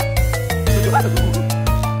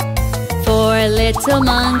 4 little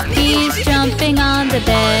monkeys jumping on the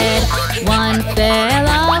bed. One fell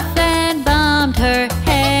off and bumped her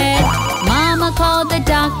head. Mama called the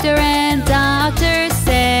doctor and doctor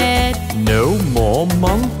said, no more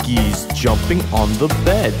monkeys jumping on the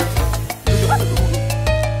bed.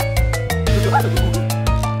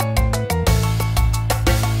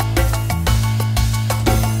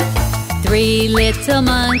 3 little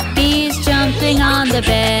monkeys jumping on the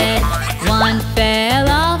bed. One fell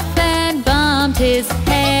off and bumped his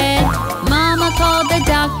head. Mama called the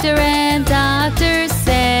doctor and doctor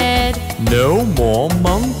said, no more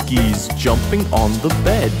monkeys jumping on the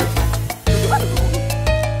bed.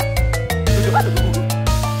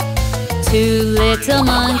 2 little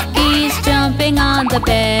monkeys jumping on the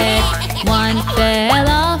bed. One fell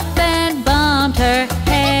off and bumped her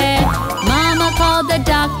head. Mama called the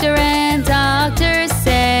doctor and doctor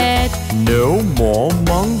said, no more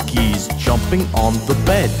monkeys jumping on the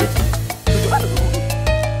bed.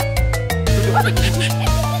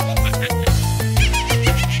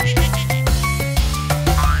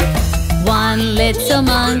 1 little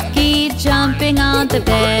monkey jumping on the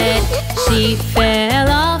bed. She fell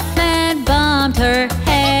off and bumped her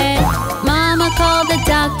head. Mama called the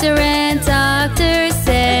doctor and doctor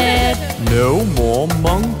said, no more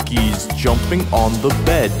monkeys jumping on the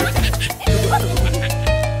bed.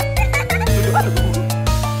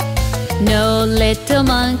 No little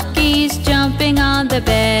monkeys jumping on the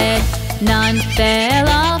bed. None fell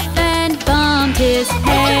off and bumped his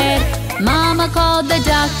head. Mama called the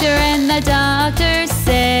doctor and the doctor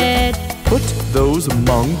said, put those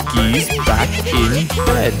monkeys back in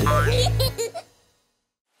bed.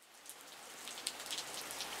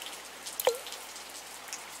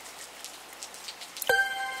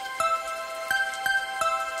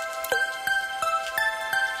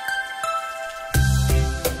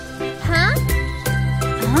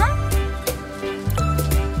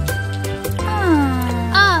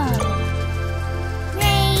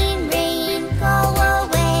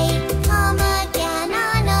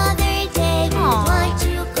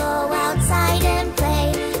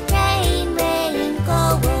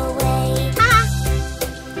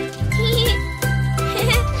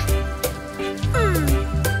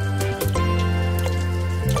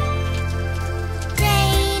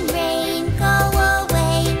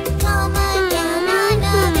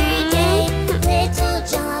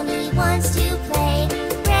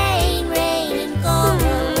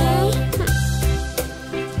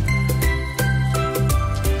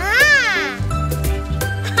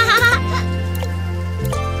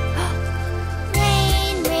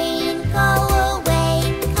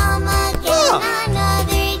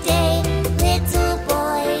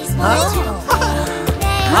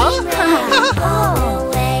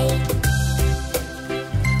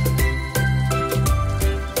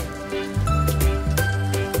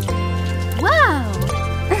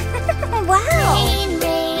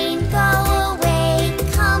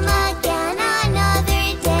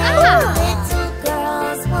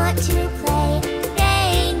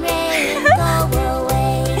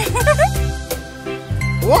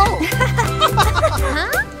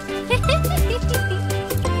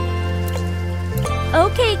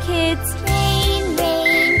 Okay, kids. Rain,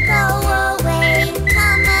 rain, go away.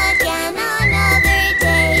 Come again another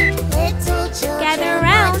day. Little children Gather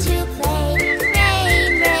around. want to play.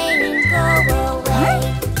 Rain, rain, go away.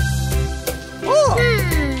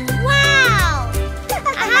 Wow!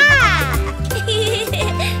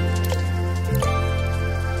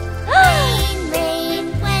 Rain, rain,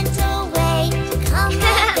 went away. Come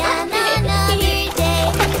again another day.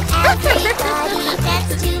 Everybody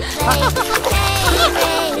gets to play.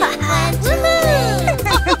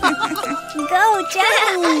 Go, Jack!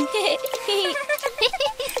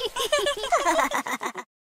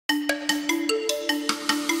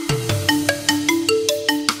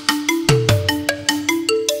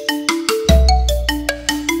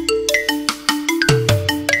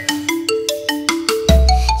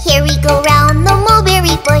 Here we go round the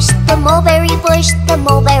mulberry bush, the mulberry bush, the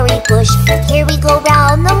mulberry bush. Here we go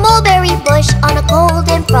round the mulberry bush on a cold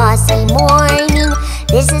and frosty morning.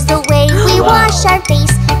 This is the way we wash our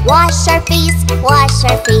face, wash our face, wash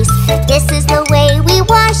our face. This is the way we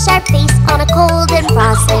wash our face on a cold and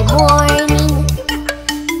frosty morning.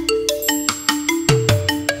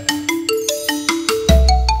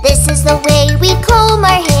 This is the way we comb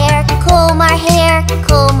our hair, comb our hair,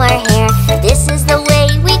 comb our hair. This is the way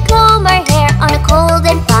we comb our hair on a cold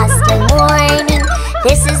and frosty morning.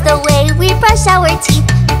 This is the way we brush our teeth,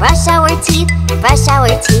 brush our teeth, brush our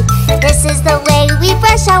teeth. This is the way we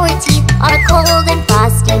brush our teeth on a cold and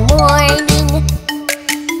frosty morning.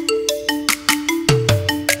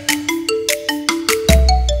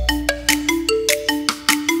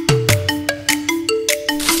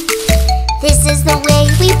 This is the way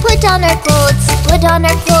we put on our clothes, put on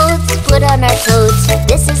our clothes, put on our clothes.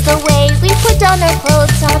 This is the way we put on our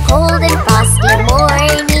clothes on a cold and frosty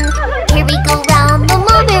morning. Here we go round the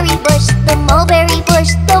mulberry bush, the mulberry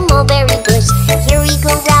bush, the mulberry bush. Here we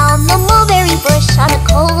go round the mulberry bush on a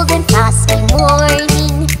cold and frosty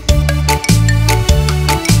morning.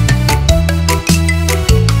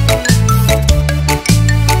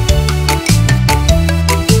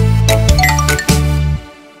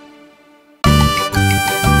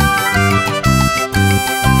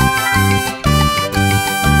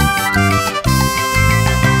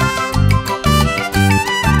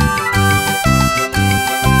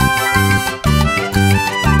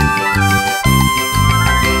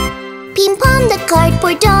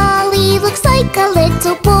 Cardboard dolly looks like a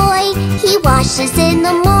little boy. He washes in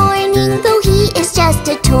the morning, though he is just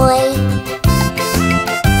a toy.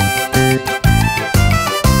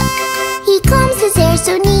 He combs his hair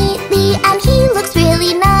so neatly, and he looks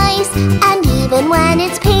really nice. And even when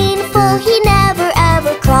it's painful, he never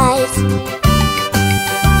ever cries.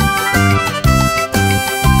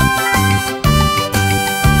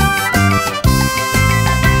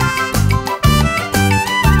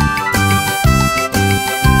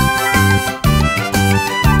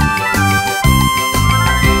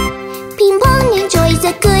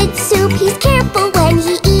 He's careful when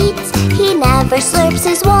he eats. He never slurps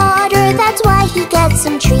his water, that's why he gets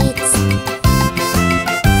some treats.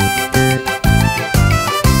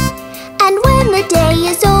 And when the day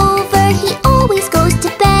is over, he always goes to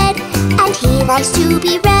bed. And he likes to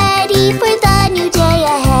be ready for the new day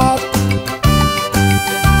ahead.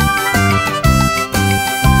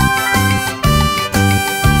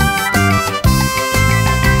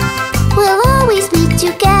 We'll always be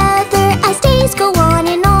together